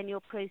scrapping it, then your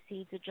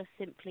proceeds are just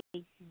simply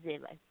 0.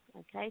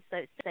 Okay, so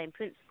it's the same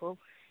principle.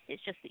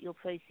 It's just that your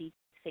proceeds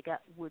figure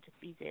would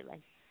be 0.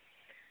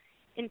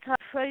 In terms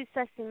of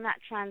processing that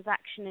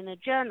transaction in a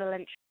journal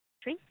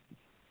entry,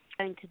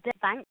 going to the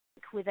bank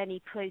with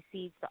any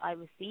proceeds that I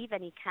receive,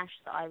 any cash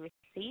that I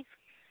receive,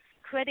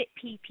 credit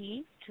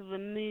PP to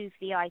remove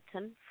the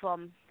item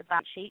from the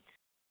balance sheet,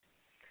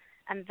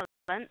 and the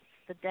balance,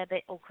 the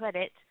debit or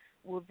credit,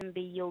 will then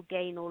be your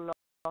gain or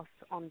loss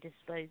on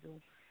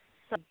disposal.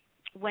 So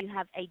when you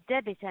have a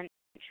debit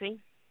entry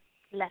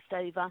left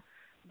over,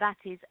 that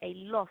is a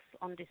loss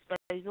on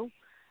disposal,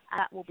 and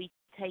that will be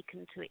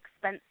taken to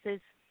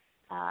expenses,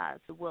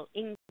 so will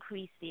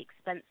increase the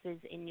expenses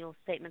in your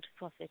statement of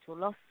profit or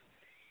loss.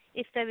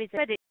 If there is a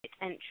credit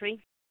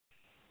entry,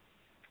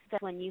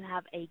 that's when you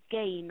have a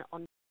gain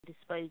on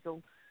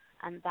disposal,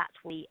 and that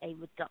will be a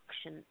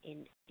reduction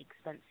in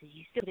expenses.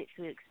 You still put it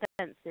through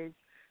expenses,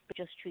 but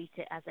just treat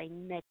it as a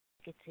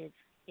negative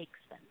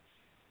expense.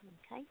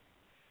 Okay.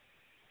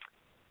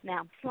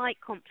 Now, slight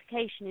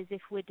complication is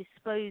if we're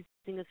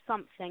disposing of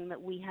something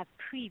that we have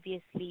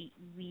previously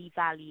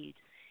revalued.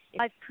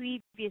 If I've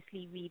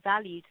previously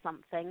revalued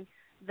something,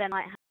 then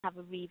I have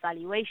a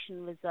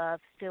revaluation reserve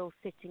still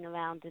sitting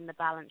around in the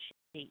balance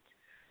sheet.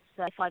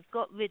 So if I've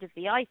got rid of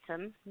the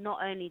item, not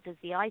only does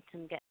the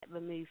item get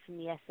removed from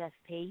the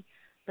SFP,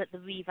 but the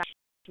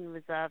revaluation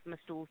reserve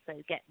must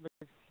also get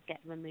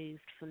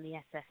removed from the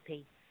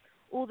SFP.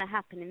 All that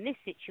happen in this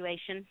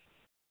situation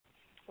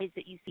is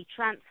that you see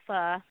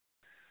transfer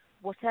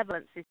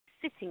whatever is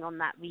sitting on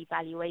that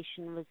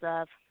revaluation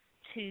reserve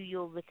to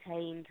your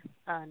retained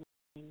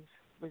earnings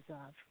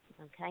reserve.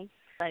 Okay,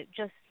 so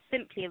just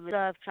simply a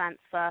reserve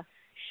transfer,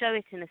 show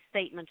it in a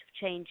statement of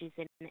changes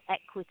in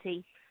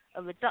equity,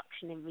 a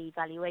reduction in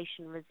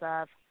revaluation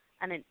reserve,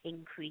 and an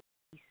increase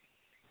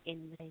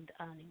in retained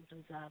earnings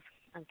reserve.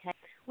 Okay,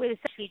 we're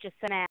essentially just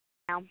saying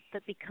now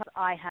that because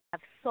I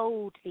have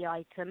sold the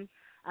item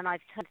and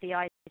I've turned the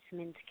item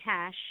into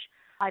cash,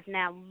 I've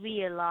now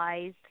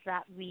realized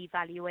that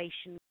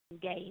revaluation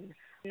gain.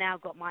 I've now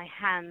got my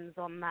hands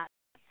on that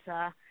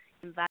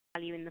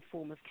value in the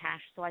form of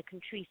cash, so I can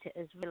treat it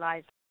as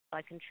realized,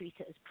 I can treat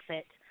it as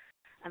profit,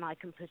 and I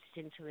can put it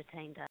into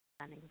retained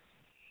earnings.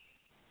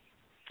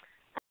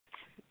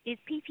 That is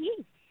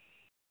PPE.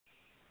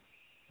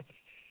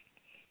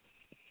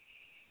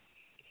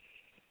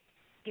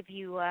 Give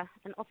you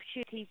an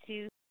opportunity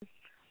to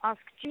ask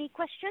any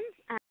questions,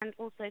 and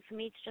also for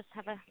me to just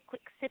have a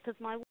quick sip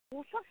of my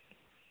water.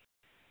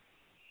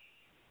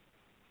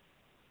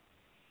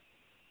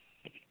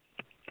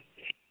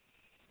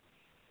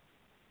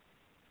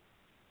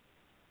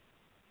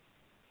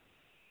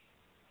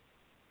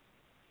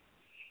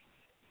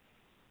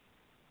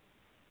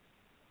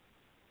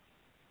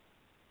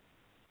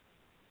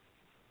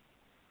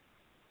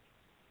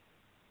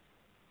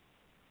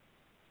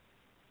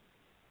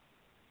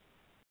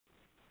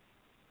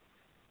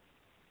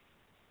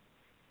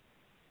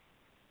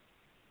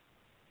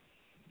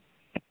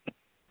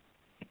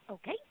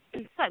 Okay,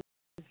 so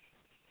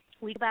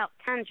we talk about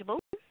tangible,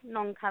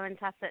 non-current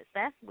assets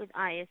there with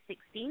IAS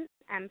 16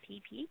 and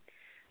PP.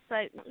 So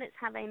let's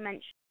have a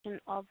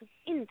mention of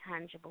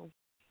intangible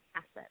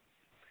assets.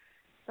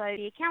 So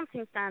the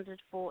accounting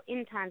standard for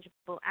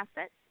intangible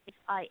assets is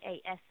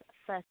IAS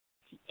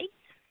 38.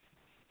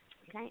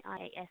 Okay,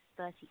 IAS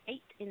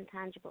 38,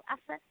 intangible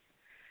assets.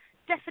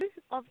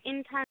 Definition of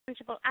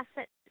intangible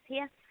assets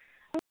here.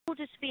 In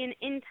order to be an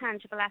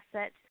intangible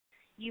asset,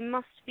 you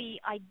must be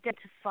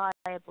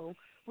identifiable,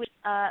 which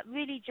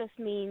really just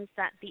means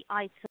that the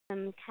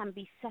item can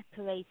be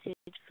separated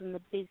from the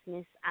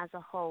business as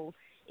a whole.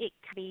 It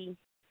can be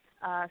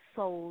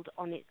sold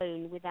on its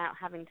own without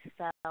having to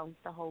sell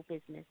the whole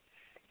business.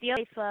 The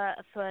other way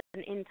for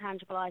an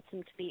intangible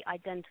item to be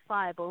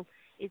identifiable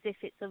is if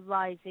it's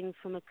arising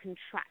from a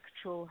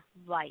contractual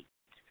right.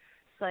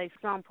 So, for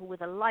example,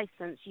 with a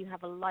license, you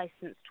have a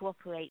license to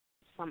operate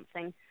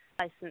something.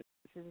 A license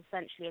is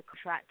essentially a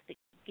contract that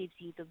gives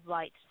you the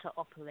right to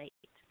operate.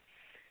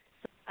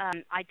 So,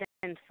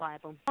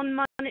 identifiable.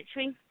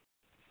 Non-monetary,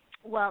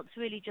 well, it's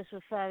really just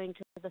referring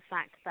to the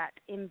fact that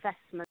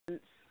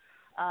investments,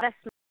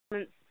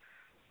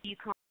 you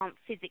can't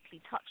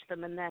physically touch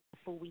them, and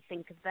therefore we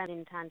think of them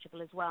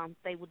intangible as well.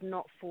 They would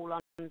not fall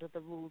under the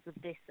rules of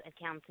this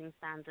accounting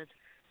standard.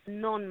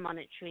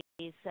 Non-monetary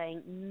is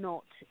saying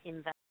not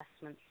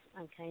investments,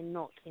 okay,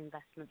 not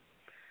investments.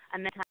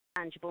 And then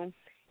tangible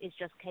is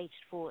just catered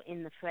for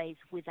in the phrase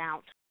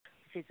without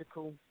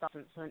physical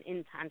substance. So an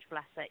intangible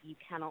asset, you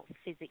cannot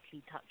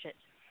physically touch it.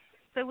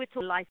 So we're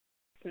talking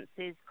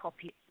licenses,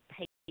 copies,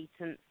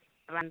 patents,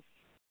 and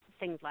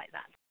things like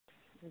that,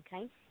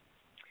 okay?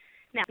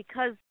 Now,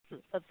 because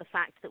of the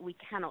fact that we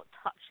cannot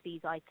touch these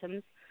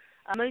items,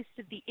 most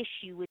of the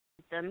issue with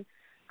them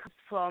comes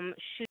from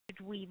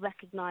should we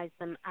recognize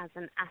them as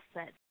an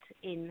asset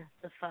in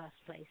the first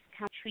place?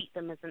 Can we treat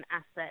them as an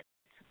asset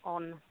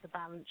on the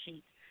balance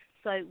sheet?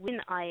 So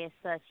within IAS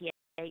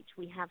 38,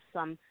 we have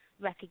some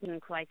recognition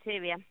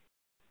criteria.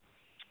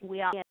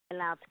 We are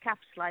allowed to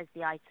capitalize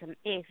the item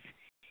if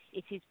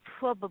it is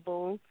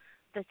probable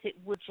that it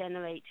would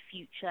generate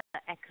future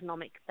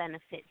economic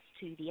benefits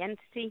to the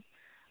entity.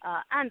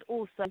 And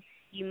also,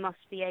 you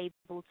must be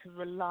able to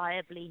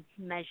reliably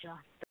measure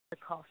the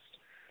cost.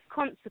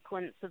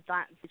 Consequence of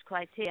that, these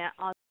criteria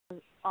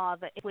are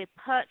that if we're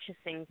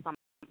purchasing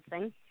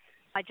something,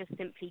 I just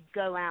simply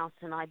go out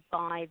and I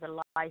buy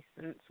the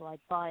license or I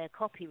buy a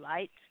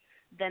copyright,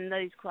 then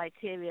those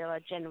criteria are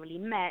generally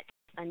met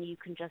and you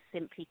can just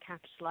simply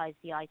capitalize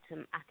the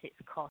item at its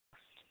cost.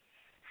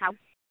 How?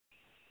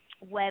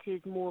 Where it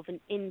is more of an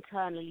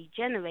internally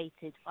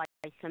generated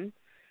item,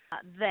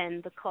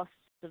 then the costs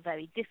are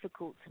very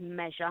difficult to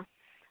measure,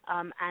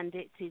 and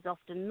it is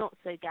often not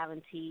so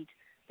guaranteed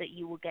that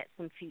you will get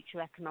some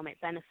future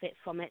economic benefit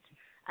from it,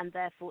 and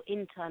therefore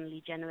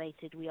internally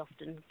generated we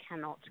often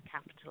cannot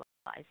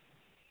capitalize.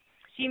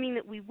 Assuming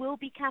that we will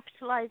be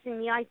capitalizing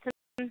the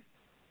item,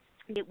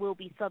 it will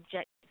be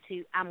subject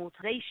to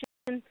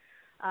amortization.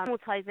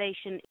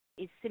 Amortization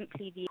is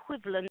simply the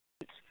equivalent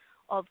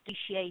of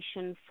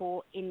depreciation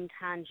for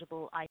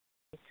intangible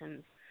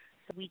items.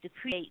 So we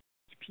depreciate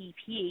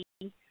PPE,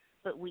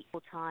 but we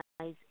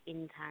amortize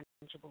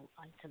intangible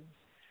items.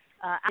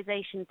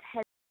 Amortization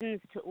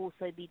tends to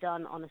also be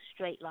done on a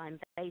straight line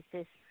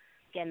basis.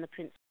 Again, the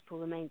principle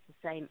remains the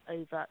same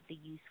over the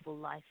useful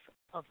life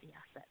of the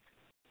asset.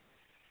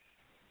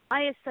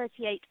 IAS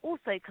 38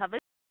 also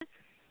covers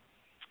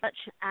research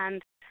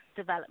and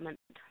development.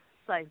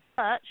 So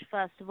research,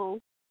 first of all,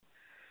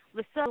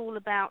 research is all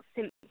about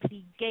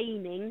simply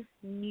gaining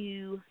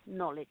new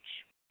knowledge.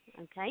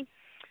 Okay,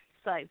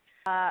 so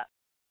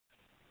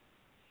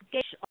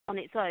research on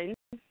its own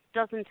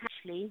doesn't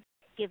actually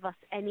give us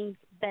any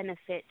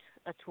benefit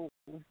at all.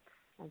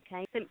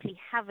 Okay, simply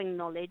having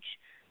knowledge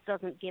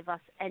doesn't give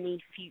us any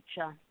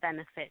future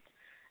benefit,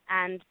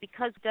 and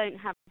because we don't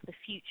have the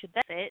future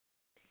benefit,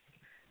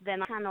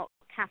 then I cannot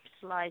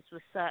capitalize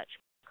research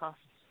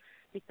costs,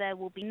 because there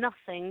will be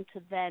nothing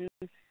to then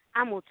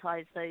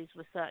amortize those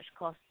research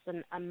costs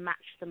and match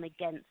them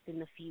against in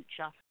the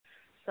future.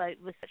 So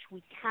research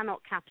we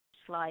cannot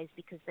capitalize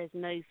because there's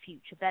no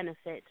future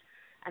benefit,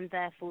 and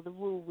therefore the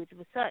rule with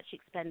research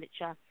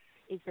expenditure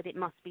is that it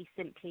must be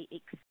simply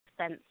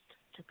expensed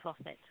to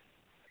profit.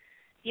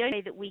 The only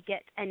way that we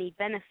get any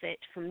benefit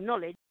from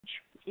knowledge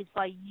is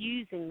by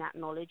using that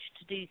knowledge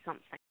to do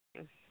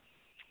something.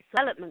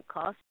 Development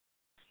costs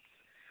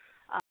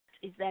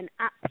is then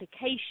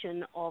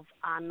application of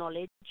our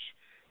knowledge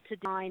to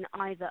design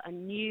either a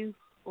new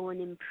or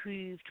an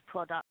improved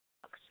product.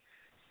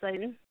 So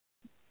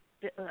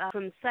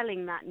from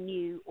selling that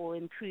new or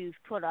improved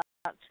product,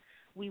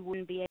 we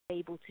wouldn't be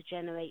able to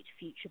generate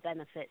future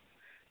benefits.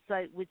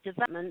 So with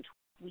development,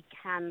 we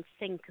can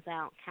think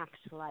about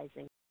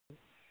capitalizing.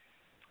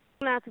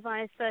 Out of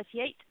IAS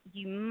 38,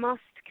 you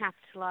must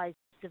capitalize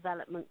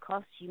development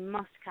costs. You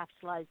must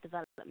capitalize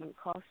development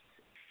costs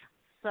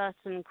if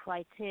certain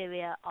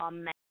criteria are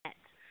met.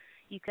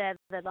 You can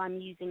that I'm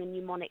using a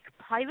mnemonic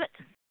pirate.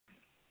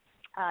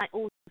 I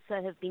also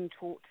have been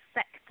taught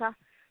sector.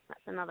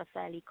 That's another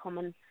fairly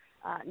common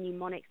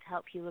mnemonic to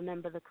help you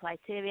remember the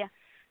criteria.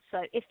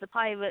 So if the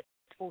pirate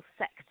or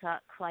sector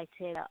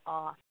criteria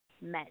are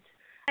met,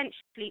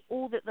 essentially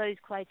all that those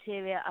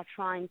criteria are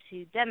trying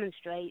to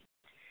demonstrate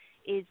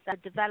is that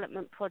a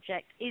development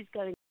project is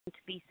going to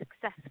be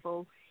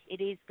successful.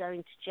 It is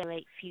going to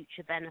generate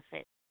future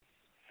benefits.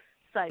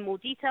 So in more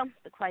detail,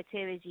 the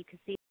criteria, as you can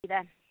see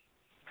there,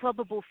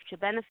 probable future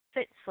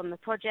benefits from the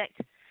project.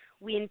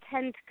 We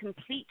intend to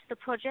complete the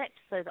project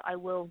so that I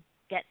will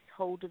get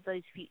hold of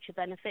those future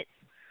benefits.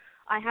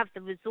 I have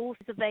the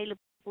resources available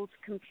to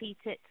complete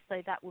it,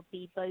 so that would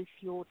be both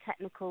your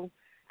technical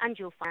and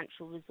your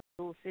financial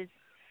resources.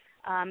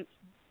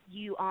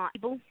 you are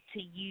able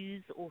to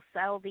use or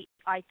sell the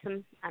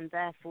item and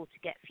therefore to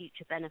get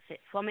future benefit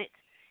from it.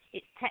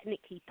 It's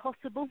technically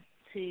possible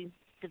to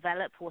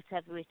develop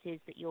whatever it is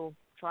that you're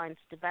trying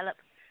to develop,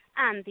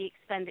 and the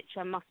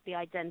expenditure must be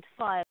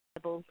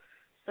identifiable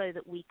so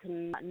that we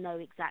can know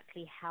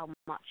exactly how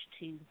much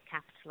to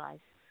capitalize.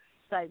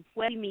 So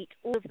when we meet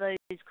all of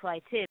those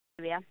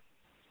criteria,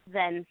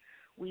 then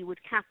we would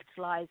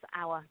capitalize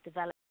our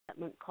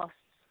development costs,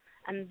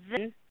 and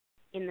then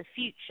in the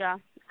future,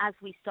 as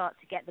we start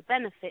to get the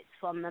benefits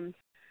from them,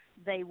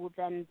 they will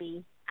then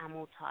be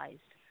amortized.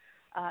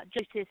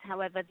 Notice,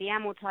 however, the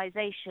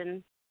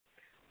amortization,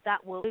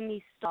 that will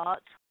only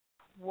start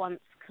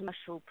once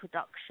commercial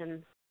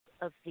production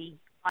of the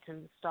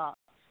item starts.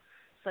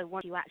 So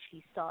once you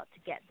actually start to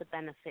get the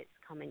benefits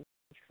coming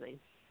through.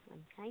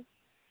 Okay.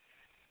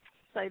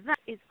 So that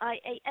is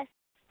IAS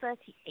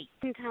 38,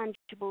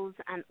 intangibles,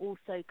 and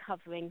also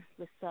covering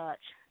research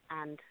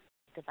and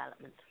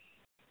development.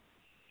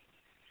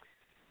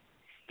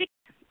 Fixed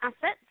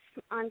assets,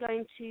 I'm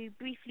going to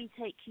briefly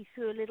take you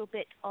through a little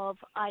bit of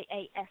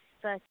IAS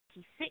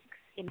 36,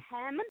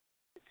 impairment.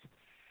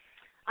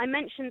 I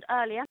mentioned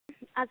earlier,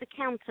 as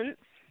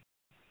accountants,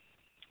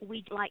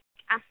 we like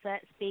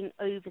assets being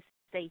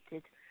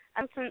overstated.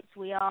 Accountants,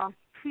 we are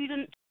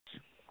prudent,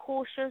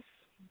 cautious,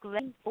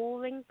 grey,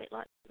 boring, a bit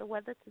like the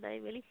weather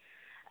today, really.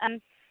 And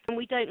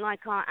we don't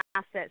like our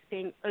assets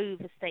being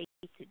overstated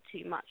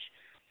too much.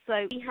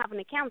 So we have an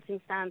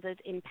accounting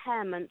standard,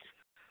 impairment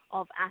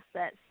of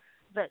assets,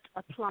 that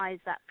applies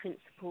that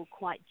principle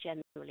quite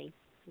generally.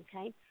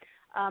 Okay.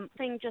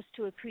 Thing just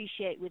to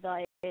appreciate with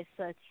IAS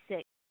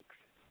 36,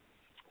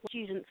 when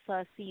students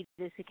first see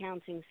this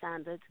accounting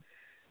standard,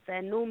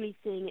 they're normally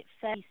seeing it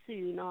fairly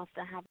soon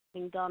after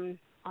having done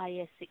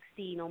IAS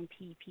 16 on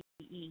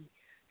PPE.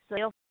 So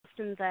they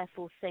often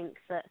therefore think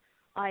that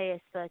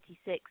IAS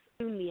 36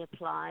 only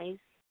applies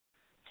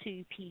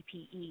to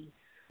PPE.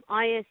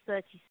 IAS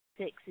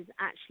 36 is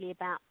actually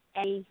about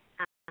any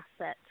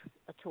asset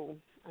at all.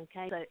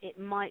 Okay, so it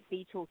might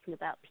be talking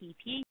about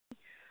PPE,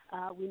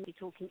 we might be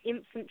talking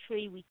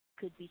infantry, we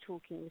could be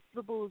talking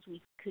receivables,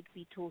 we could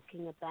be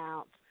talking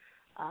about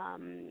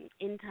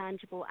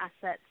intangible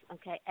assets,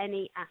 okay,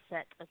 any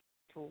asset at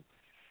all.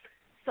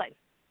 So,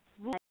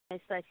 rule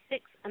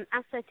 36, an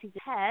asset is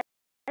impaired,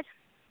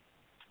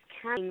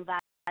 carrying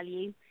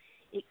value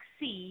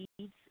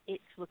exceeds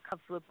its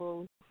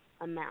recoverable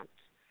amount.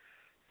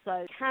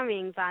 So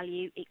carrying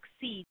value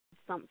exceeds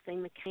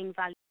something, the carrying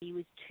value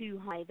is too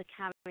high, the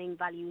carrying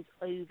value is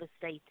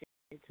overstated.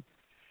 The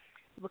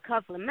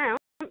recoverable amount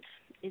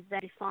is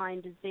then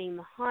defined as being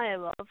the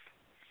higher of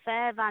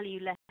fair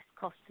value less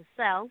cost to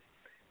sell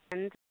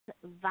and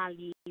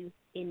value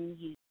in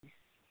use.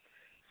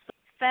 So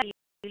fair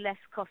value less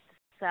cost to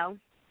sell,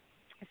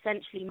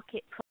 essentially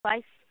market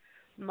price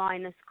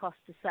minus cost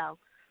to sell.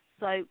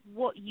 So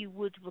what you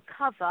would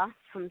recover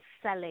from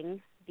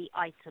selling the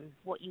item,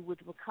 what you would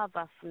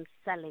recover from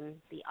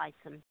selling the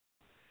item.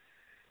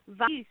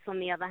 Value, on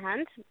the other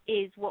hand,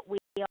 is what we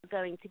are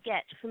going to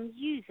get from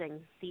using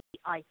the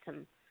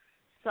item.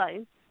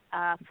 So,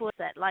 for a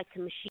set like a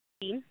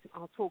machine,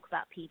 I'll talk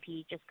about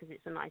PPE just because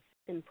it's a nice,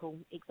 simple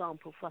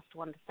example for us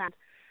to understand.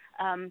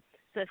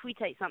 So if we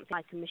take something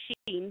like a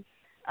machine,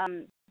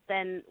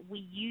 then we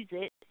use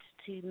it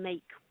to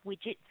make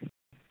widgets.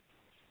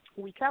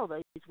 We sell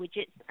those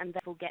widgets and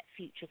therefore get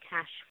future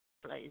cash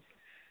flows.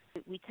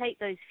 We take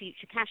those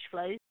future cash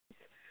flows,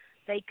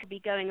 they could be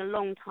going a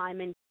long time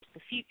into the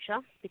future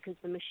because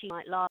the machine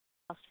might last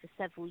for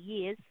several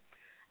years.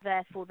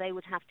 Therefore, they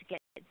would have to get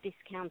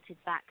discounted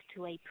back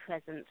to a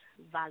present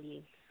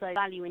value. So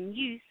value in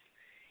use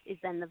is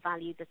then the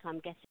value that I'm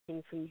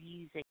getting from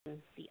using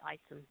the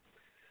item.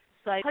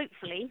 So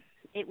hopefully,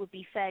 it would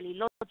be fairly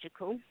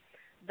logical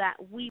that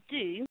we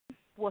do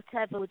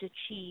whatever would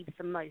achieve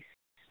the most.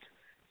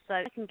 So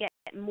if I can get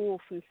more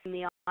from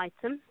the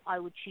item, I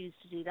would choose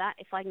to do that.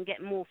 If I can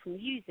get more from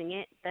using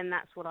it, then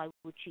that's what I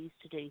would choose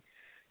to do.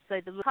 So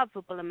the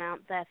recoverable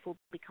amount therefore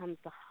becomes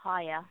the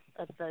higher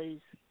of those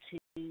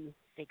two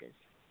figures.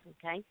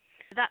 Okay,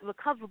 that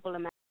recoverable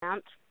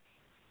amount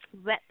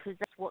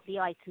represents what the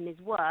item is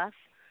worth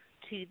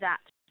to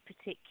that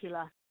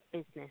particular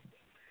business.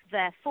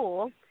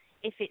 Therefore,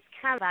 if its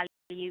carrying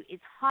value is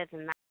higher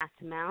than that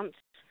amount,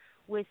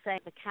 we're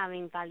saying the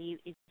carrying value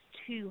is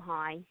too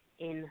high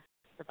in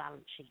the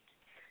balance sheet,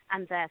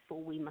 and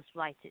therefore we must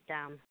write it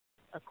down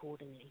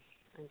accordingly.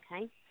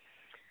 Okay.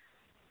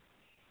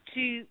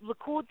 To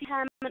record the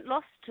impairment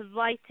loss, to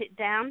write it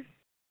down,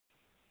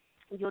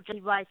 you're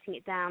just writing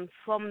it down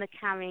from the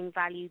carrying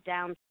value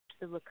down to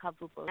the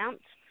recoverable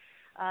amount.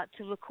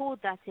 To record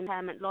that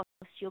impairment loss,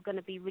 you're going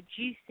to be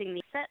reducing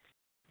the asset,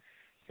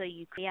 so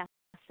you create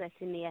the asset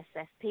in the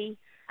SFP,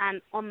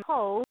 and on the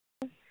whole,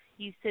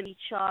 you simply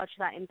charge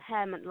that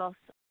impairment loss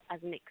as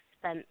an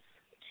expense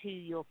to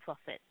your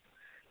profits.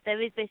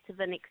 There is a bit of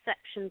an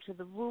exception to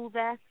the rule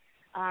there.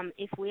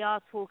 If we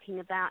are talking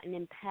about an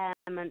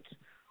impairment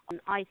on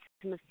an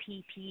item of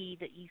PPE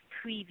that you've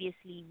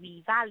previously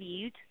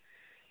revalued,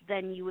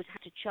 then you would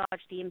have to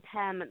charge the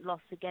impairment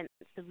loss against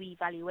the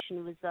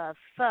revaluation reserve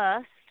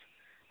first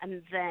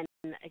and then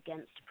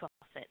against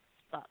profits.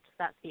 But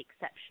that's the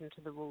exception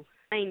to the rule.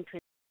 Main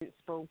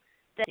principle,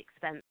 debt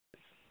expense,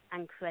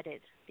 and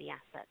credit the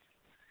asset.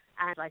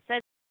 As I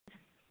said,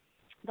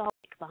 the whole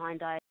trick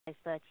behind IAS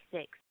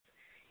 36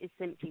 is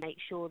simply make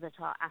sure that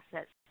our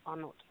assets are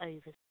not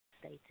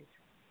overstated.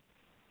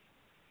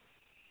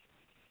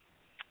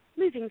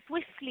 Moving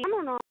swiftly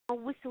on our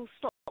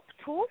whistle-stop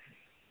tour,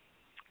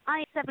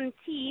 IAS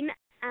 17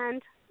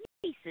 and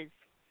leases.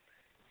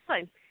 So,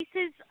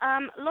 leases,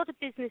 a lot of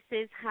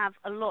businesses have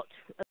a lot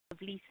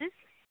of leases.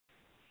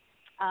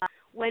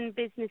 When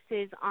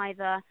businesses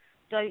either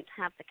don't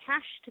have the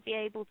cash to be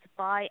able to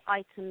buy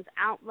items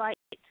outright,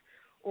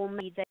 or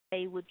maybe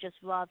they would just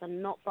rather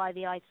not buy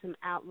the item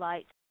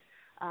outright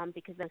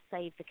because they'll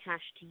save the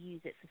cash to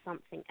use it for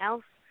something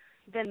else,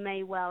 then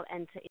may well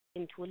enter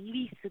into a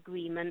lease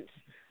agreement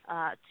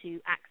to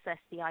access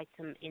the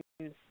item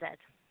instead.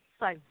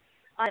 So,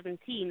 IAS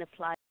 17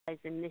 applies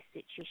in this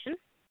situation.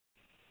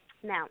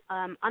 Now,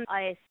 under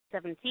IAS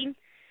 17,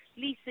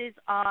 leases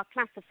are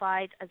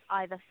classified as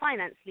either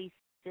finance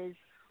leases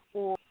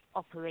or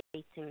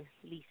operating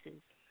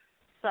leases.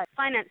 So,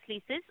 finance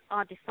leases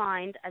are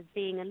defined as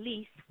being a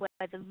lease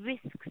where the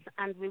risks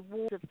and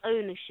rewards of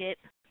ownership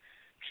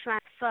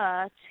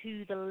transfer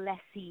to the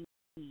lessee.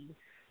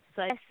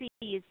 So, lessee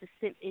is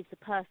the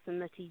person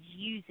that is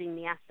using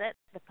the asset,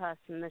 the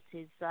person that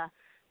is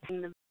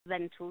paying the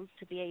rentals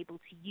to be able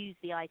to use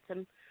the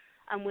item.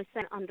 And we're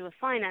saying under a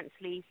finance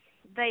lease,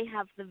 they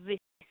have the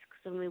risks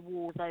and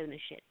rewards of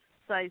ownership.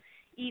 So,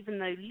 even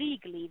though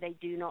legally they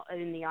do not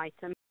own the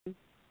item,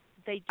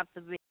 they have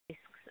the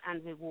risks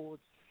and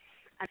rewards.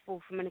 And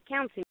from an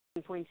accounting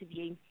point of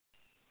view,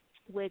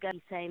 we're going to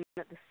be saying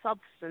that the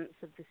substance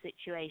of the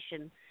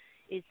situation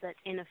is that,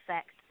 in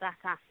effect, that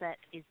asset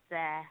is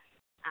their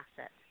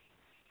asset.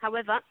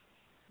 However,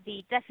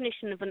 the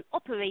definition of an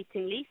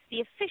operating lease,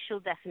 the official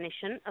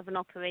definition of an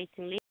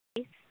operating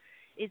lease,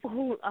 is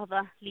all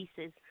other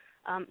leases.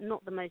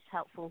 Not the most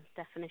helpful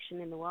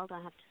definition in the world,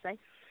 I have to say.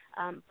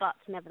 But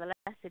nevertheless,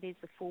 it is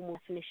the formal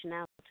definition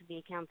out of the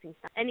accounting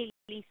standard. Any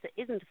lease that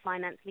isn't a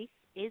finance lease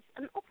is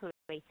an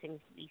operating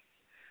lease.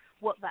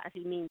 What that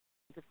actually means,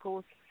 of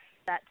course,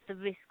 that the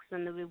risks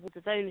and the rewards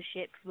of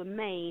ownership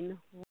remain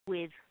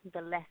with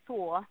the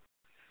lessor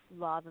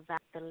rather than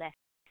the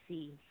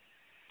lessee.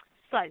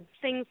 So,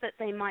 things that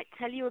they might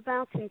tell you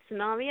about in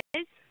scenarios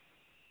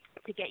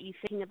to get you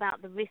thinking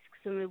about the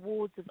risks and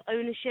rewards of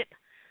ownership,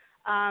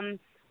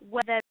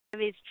 whether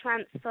there is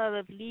transfer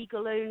of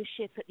legal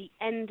ownership at the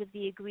end of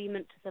the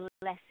agreement to the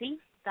lessee,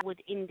 that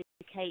would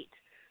indicate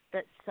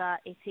that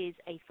it is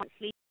a finance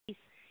lease.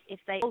 If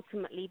they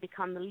ultimately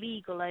become the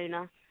legal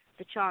owner,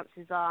 the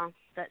chances are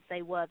that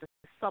they were the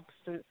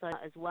substance owner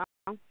as well,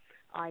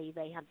 i.e.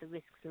 they had the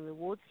risks and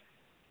rewards.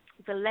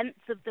 The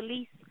length of the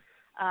lease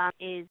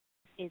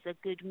is a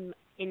good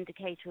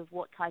indicator of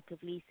what type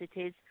of lease it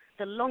is.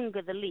 The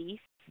longer the lease,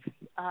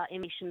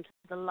 in relation to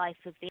the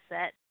life of the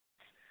asset,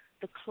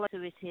 the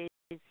closer it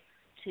is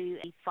to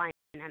a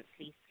finance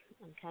lease.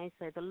 Okay,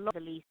 so the longer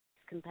the lease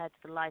compared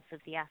to the life of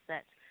the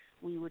asset,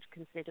 we would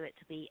consider it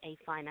to be a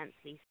finance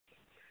lease.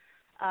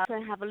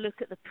 So have a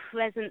look at the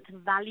present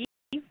value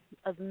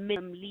of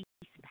minimum lease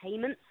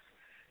payments.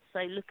 So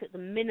look at the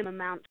minimum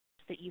amount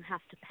that you have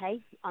to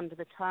pay under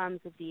the terms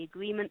of the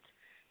agreement.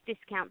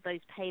 Discount those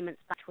payments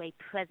back to a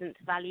present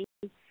value.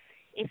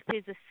 If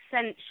it is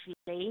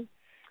essentially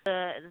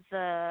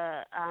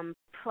the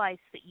price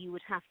that you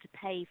would have to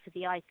pay for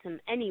the item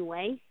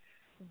anyway,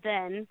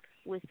 then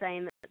we're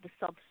saying that the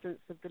substance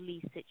of the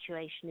lease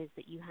situation is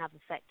that you have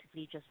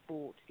effectively just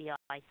bought the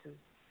item.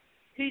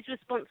 Who's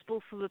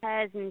responsible for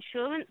repairs and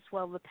insurance?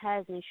 Well,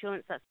 repairs and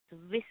insurance, that's the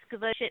risk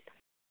of ownership.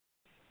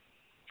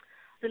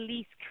 The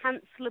lease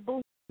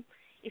cancelable.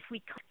 If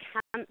we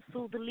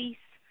cancel the lease,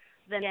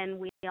 then again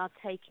we are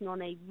taking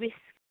on a risk,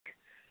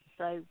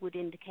 so would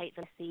indicate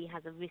that the lessee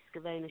has a risk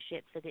of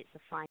ownership that it's a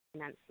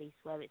finance lease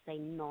where it's a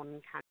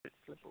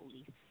non-cancelable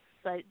lease.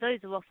 So those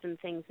are often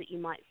things that you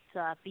might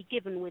be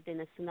given within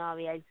a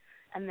scenario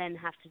and then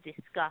have to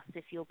discuss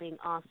if you're being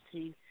asked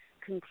to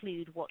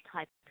conclude what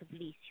type of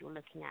lease you're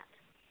looking at.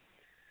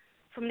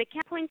 From the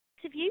account point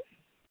of view,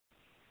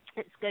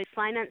 let's go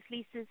finance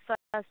leases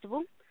first of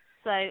all.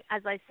 So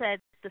as I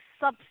said, the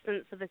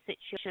substance of a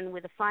situation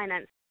with a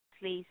finance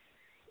lease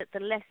that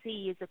the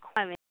lessee is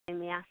acquiring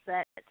the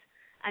asset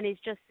and is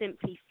just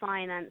simply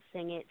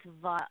financing it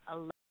via a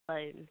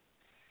loan.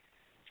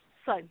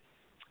 So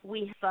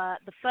we have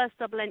the first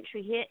double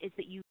entry here is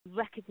that you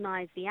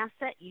recognize the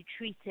asset, you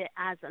treat it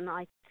as an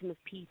item of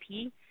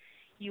PPE.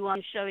 You are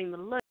showing the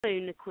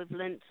loan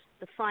equivalent,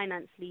 the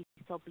finance lease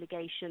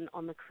obligation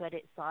on the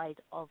credit side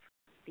of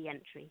the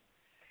entry.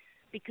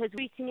 Because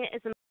treating it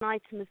as an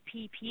item of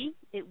PPE,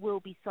 it will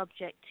be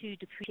subject to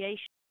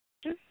depreciation.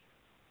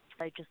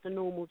 So just a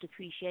normal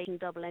depreciation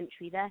double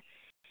entry there.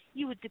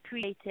 You would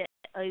depreciate it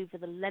over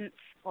the length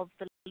of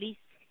the lease,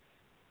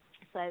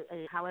 so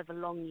however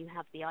long you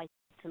have the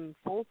item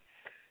for,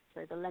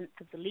 so the length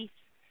of the lease.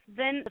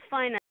 Then the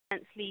finance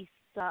lease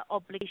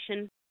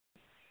obligation.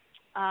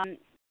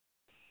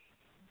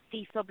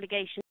 This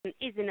obligation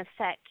is in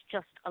effect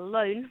just a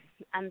loan,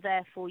 and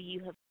therefore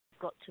you have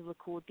got to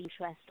record the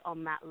interest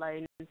on that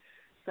loan.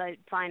 So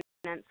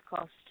finance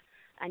cost,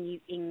 and you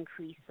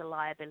increase the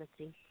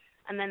liability.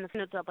 And then the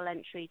final double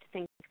entry to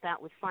think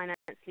about with finance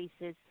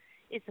leases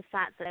is the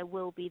fact that there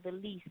will be the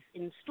lease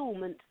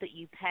installment that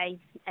you pay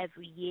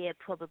every year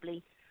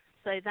probably.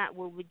 So that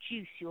will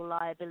reduce your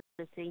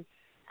liability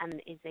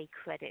and is a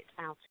credit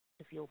out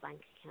of your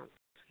bank account.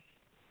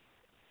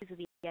 These are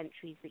the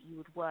entries that you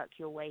would work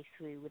your way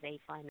through with a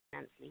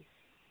finance lease.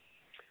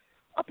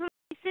 Operating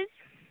leases,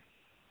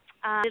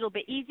 a little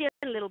bit easier,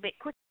 a little bit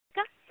quicker.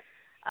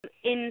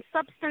 In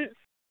substance,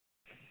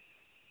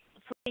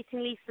 for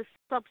operating lease, the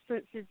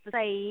substance is the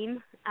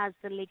same as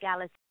the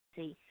legality.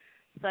 So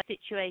the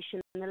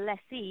situation, the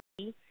lessee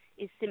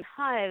is simply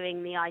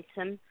hiring the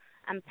item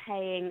and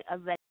paying a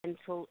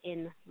rental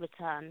in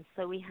return.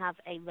 So we have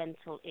a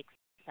rental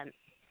expense.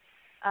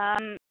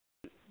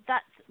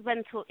 That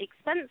rental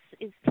expense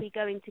is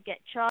going to get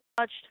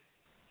charged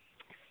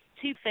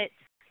to fit.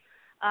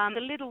 The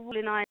little rule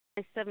in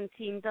IAS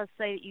 17 does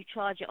say that you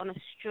charge it on a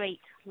straight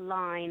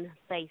line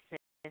basis.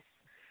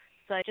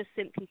 So just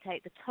simply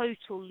take the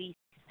total lease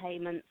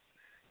payments,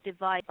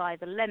 divide by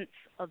the length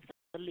of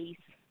the lease,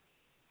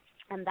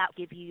 and that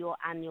will give you your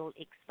annual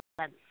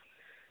expense.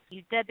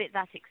 You debit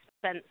that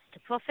expense to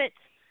profit,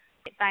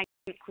 bank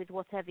with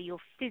whatever you're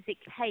physically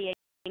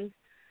paying.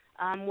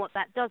 What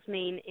that does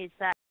mean is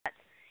that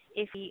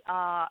if we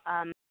are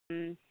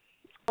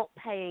not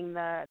paying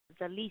the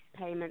lease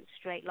payment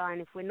straight line,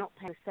 if we're not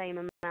paying the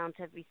same amount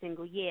every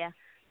single year,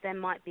 there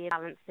might be a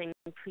balancing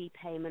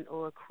prepayment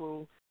or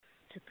accrual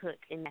to put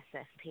in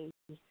SFP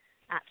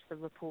at the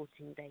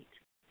reporting date.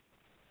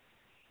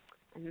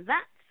 And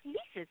that's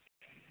leases.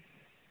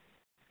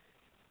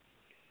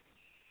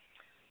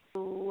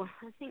 So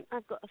I think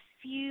I've got a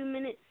few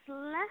minutes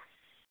left.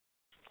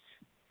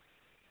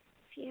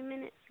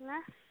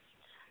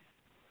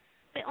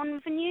 Bit on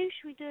revenue.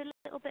 Should we do a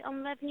little bit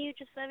on revenue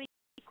just very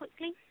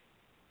quickly?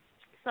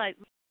 So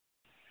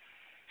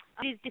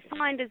it is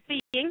defined as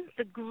being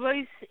the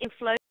gross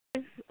inflow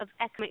of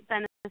economic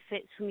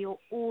benefits from your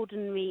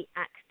ordinary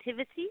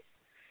activities.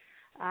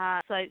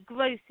 So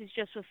gross is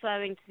just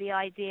referring to the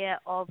idea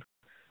of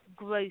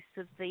gross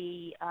of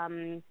the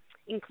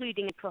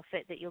including a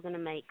profit that you're going to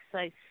make.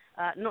 So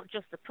not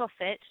just the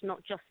profit,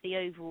 not just the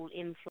overall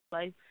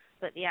inflow,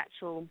 but the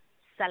actual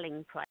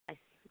selling price.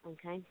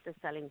 Okay, the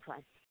selling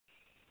price.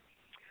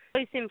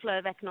 Gross inflow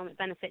of economic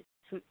benefits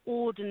from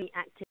ordinary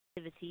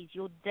activities,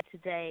 your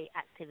day-to-day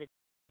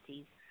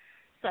activities.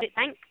 So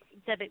bank,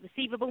 debit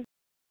receivable,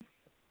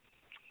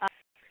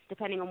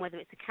 depending on whether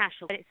it's a cash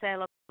or credit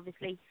sale,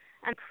 obviously,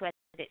 and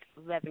credit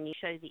revenue,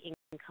 show the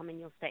income in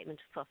your statement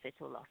of profit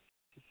or loss.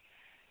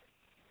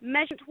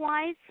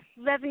 Measurement-wise,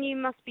 revenue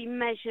must be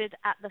measured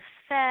at the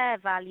fair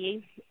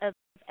value of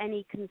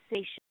any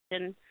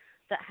concession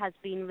that has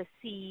been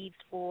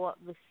received or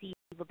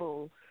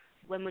receivable.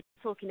 When we're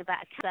talking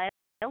about a sale,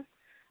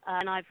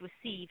 and I've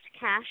received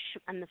cash,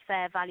 and the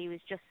fair value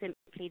is just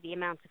simply the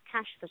amount of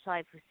cash that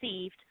I've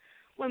received.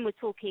 When we're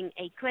talking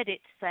a credit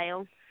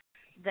sale,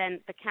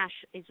 then the cash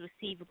is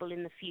receivable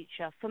in the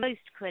future. For most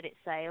credit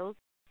sales,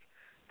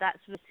 that's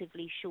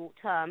relatively short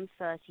term,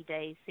 30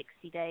 days,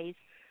 60 days.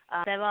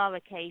 There are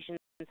occasions,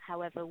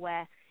 however,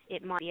 where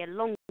it might be a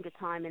longer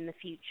time in the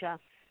future,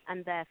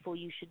 and therefore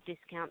you should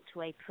discount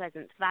to a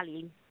present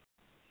value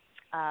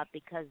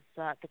because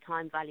the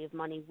time value of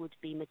money would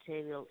be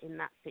material in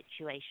that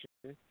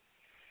situation.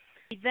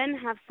 We then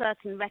have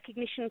certain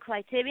recognition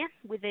criteria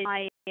within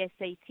IAS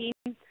 18,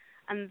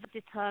 and that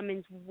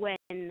determines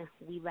when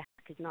we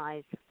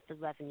recognize the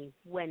revenue,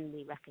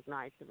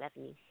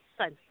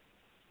 So,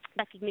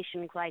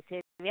 recognition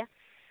criteria.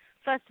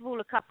 First of all,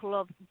 a couple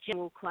of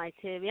general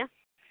criteria.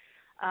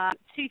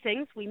 Two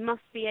things. We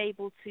must be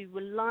able to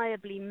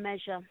reliably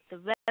measure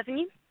the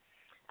revenue,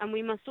 and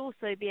we must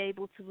also be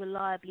able to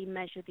reliably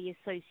measure the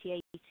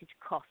associated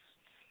costs.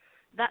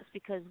 That's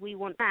because we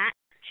want to match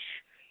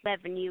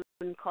revenue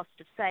and cost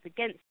of sales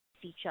against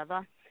each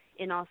other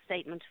in our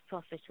statement of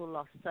profit or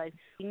loss. So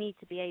we need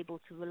to be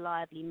able to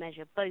reliably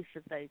measure both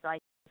of those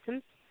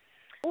items.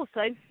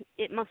 Also,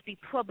 it must be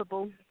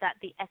probable that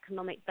the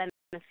economic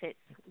benefits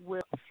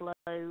will flow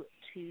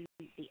to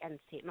the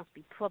entity. It must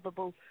be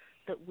probable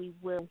that we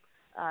will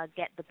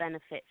get the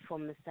benefit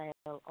from the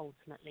sale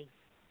ultimately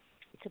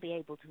to be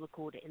able to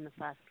record it in the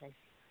first place.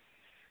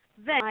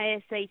 Then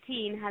IAS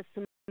 18 has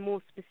some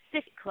more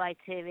specific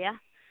criteria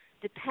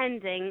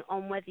depending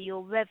on whether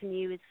your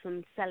revenue is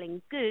from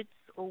selling goods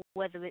or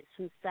whether it's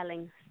from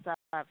selling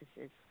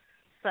services.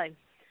 So,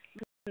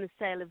 from the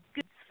sale of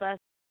goods,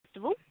 first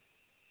of all,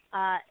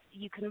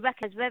 you can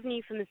recognize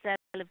revenue from the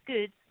sale of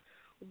goods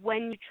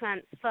when you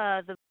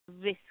transfer the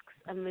risks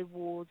and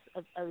rewards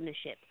of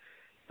ownership.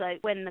 So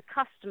when the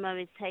customer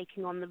is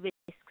taking on the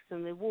risks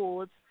and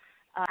rewards,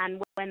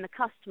 and when the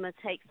customer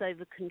takes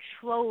over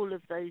control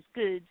of those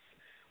goods,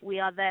 we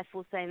are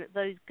therefore saying that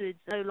those goods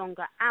are no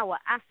longer our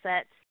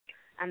assets,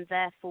 and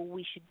therefore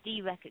we should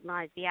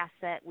de-recognize the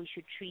asset, we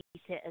should treat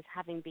it as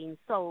having been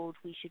sold,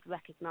 we should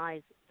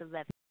recognize the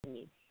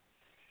revenue.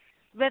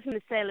 Revenue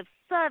sale of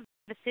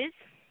services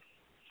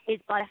is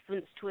by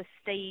reference to a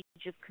stage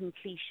of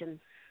completion.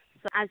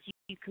 So as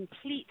you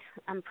complete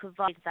and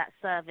provide that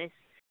service,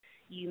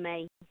 you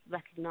may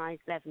recognize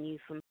revenue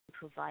from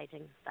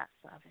providing that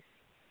service.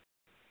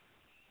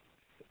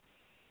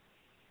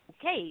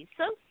 Okay,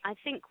 so I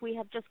think we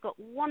have just got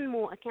one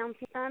more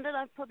accounting standard.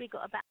 I've probably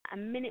got about a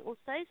minute or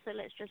so, so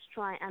let's just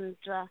try and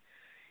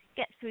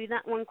get through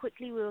that one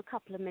quickly. We were a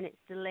couple of minutes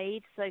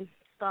delayed, so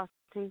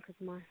starting because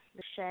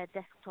the shared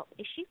desktop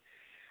issue.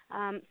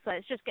 So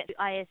let's just get to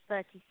IAS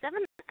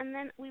 37, and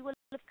then we will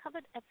have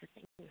covered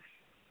everything.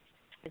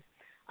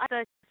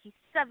 IAS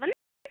 37,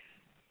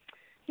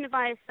 of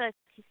IAS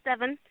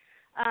 37,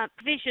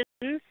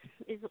 provisions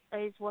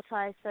is what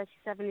IAS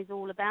 37 is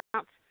all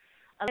about.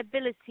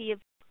 Liability of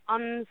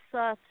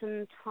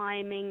uncertain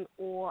timing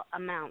or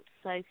amount.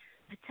 So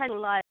potential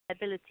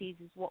liabilities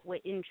is what we're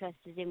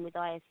interested in with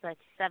IAS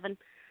 37.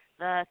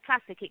 The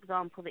classic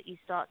example that you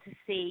start to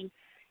see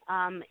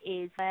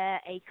is where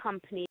a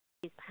company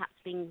is perhaps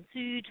being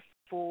sued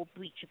for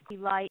breach of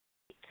copyright,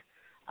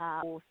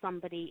 or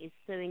somebody is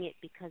suing it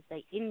because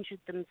they injured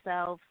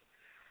themselves,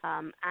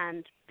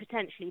 and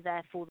potentially,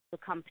 therefore, the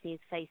company is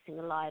facing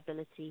a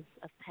liability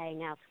of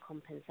paying out a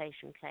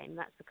compensation claim.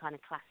 That's the kind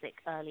of classic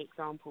early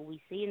example we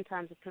see in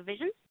terms of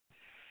provisions.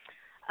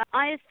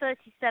 IAS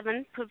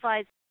 37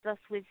 provides us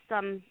with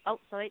some,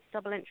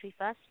 double entry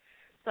first.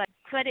 So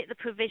credit the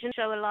provision,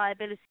 show a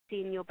liability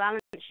in your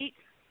balance sheet,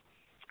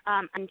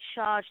 and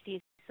charge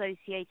the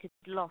associated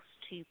loss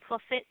to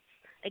profits.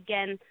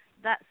 Again,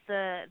 that's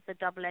the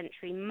double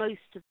entry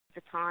most of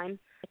the time.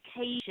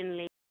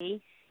 Occasionally,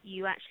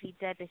 you actually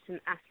debit an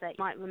asset.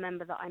 You might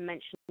remember that I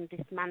mentioned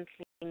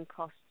dismantling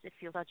costs if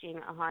you're budgeting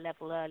at a high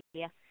level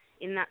earlier.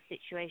 In that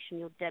situation,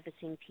 you're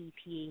debiting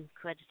PPE,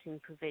 crediting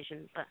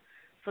provision. But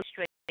for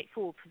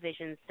straightforward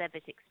provisions,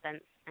 debit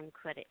expense and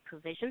credit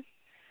provision.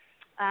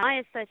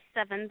 IAS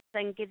 37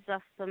 then gives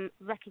us some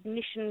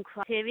recognition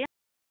criteria.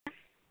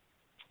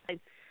 So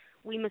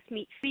we must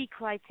meet 3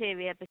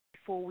 criteria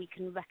before we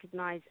can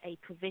recognize a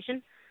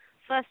provision.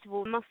 First of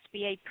all, it must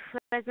be a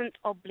present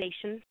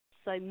obligation,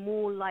 so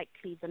more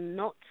likely than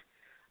not,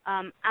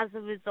 as a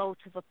result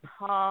of a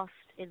past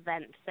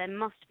event. There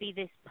must be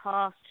this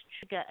past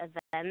trigger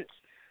event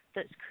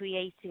that's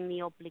creating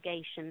the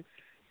obligation.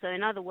 So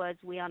in other words,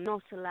 we are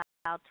not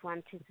allowed to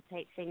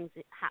anticipate things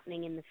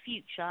happening in the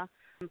future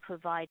and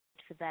provide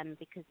for them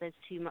because there's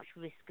too much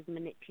risk of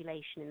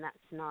manipulation in that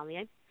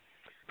scenario.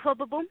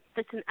 Probable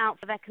that an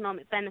outflow of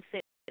economic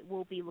benefit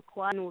will be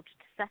required in order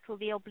to settle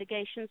the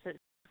obligation, so it's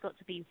got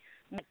to be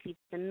likely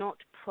than not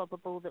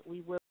probable that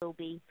we will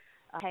be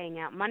paying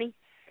out money.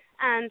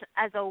 And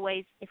as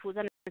always, if we're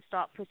going to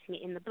start putting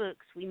it in the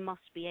books, we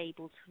must be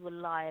able to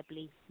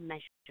reliably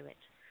measure it.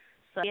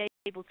 So to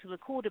be able to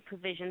record a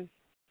provision,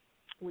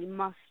 we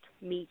must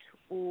meet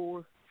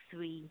all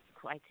 3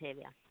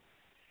 criteria.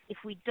 If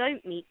we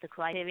don't meet the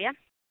criteria,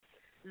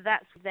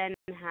 that's then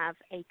have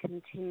a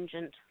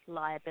contingent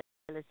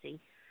liability.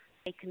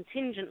 A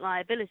contingent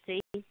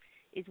liability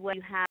is where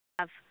you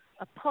have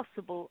a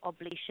possible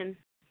obligation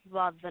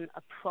rather than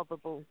a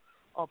probable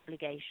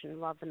obligation,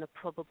 rather than a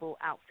probable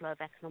outflow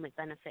of economic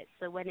benefits.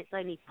 So when it's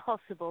only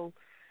possible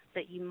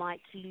that you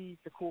might lose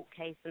the court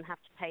case and have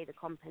to pay the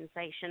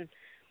compensation,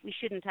 we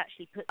shouldn't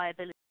actually put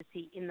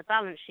liability in the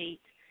balance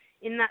sheet.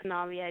 In that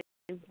scenario,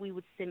 we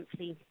would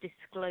simply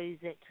disclose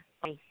it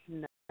by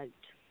note.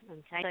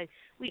 Okay, so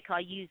we make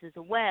our users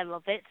aware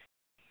of it,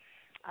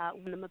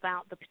 warn them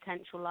about the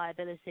potential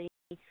liability,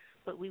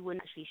 but we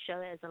wouldn't actually show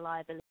it as a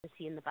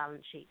liability in the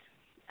balance sheet.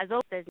 As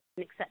always, there's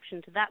an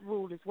exception to that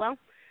rule as well.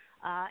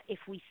 If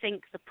we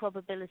think the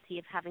probability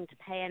of having to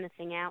pay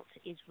anything out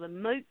is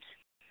remote,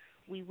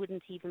 we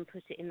wouldn't even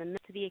put it in the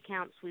note to the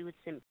accounts. We would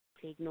simply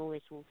ignore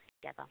it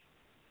altogether.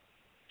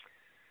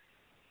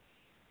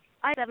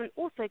 IAS 7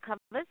 also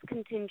covers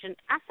contingent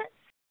assets,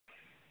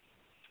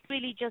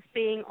 really just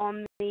being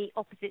on the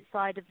opposite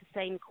side of the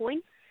same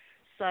coin.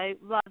 So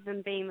rather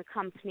than being the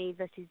company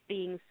that is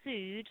being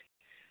sued,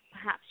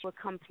 perhaps you're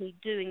a company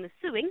doing the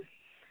suing,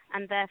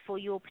 and therefore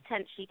you're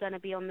potentially going to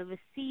be on the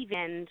receiving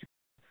end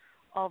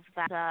of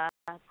that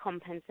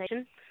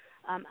compensation,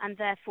 and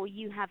therefore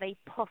you have a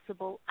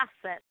possible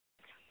asset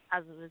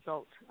as a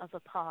result of a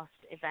past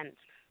event.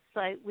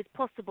 So with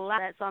possible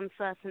assets,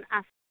 uncertain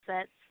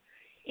assets,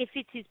 if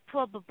it is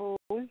probable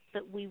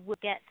that we will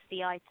get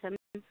the item,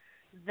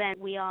 then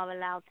we are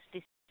allowed to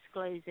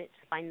disclose it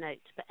by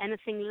note. But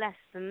anything less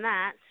than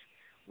that,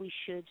 we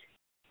should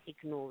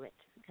ignore it.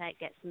 Okay, it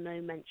gets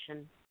no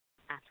mention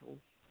at all.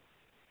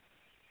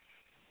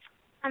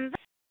 And that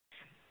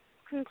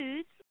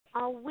concludes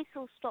our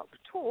whistle-stop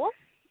tour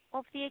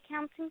of the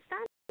accounting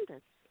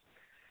standards.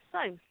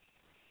 So,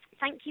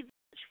 thank you very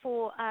much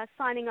for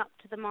signing up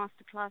to the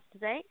Masterclass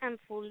today and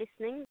for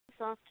listening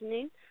this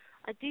afternoon.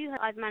 I do hope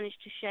I've managed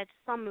to shed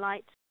some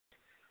light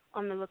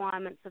on the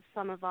requirements of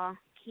some of our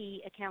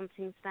key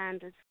accounting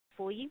standards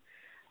for you.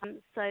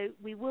 So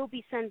we will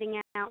be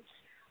sending out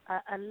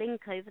a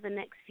link over the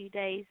next few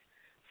days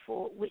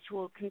which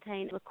will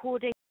contain a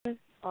recording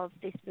of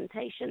this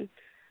presentation.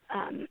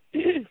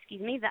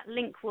 Excuse me. That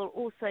link will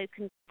also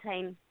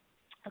contain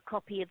a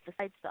copy of the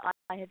slides that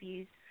I have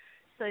used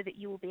so that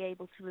you will be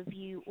able to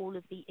review all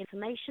of the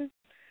information.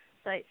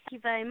 So thank you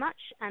very much,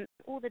 and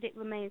all that it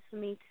remains for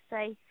me to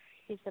say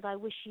is that I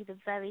wish you the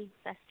very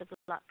best of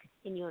luck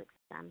in your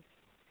exams.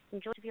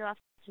 Enjoy your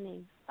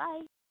afternoon.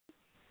 Bye.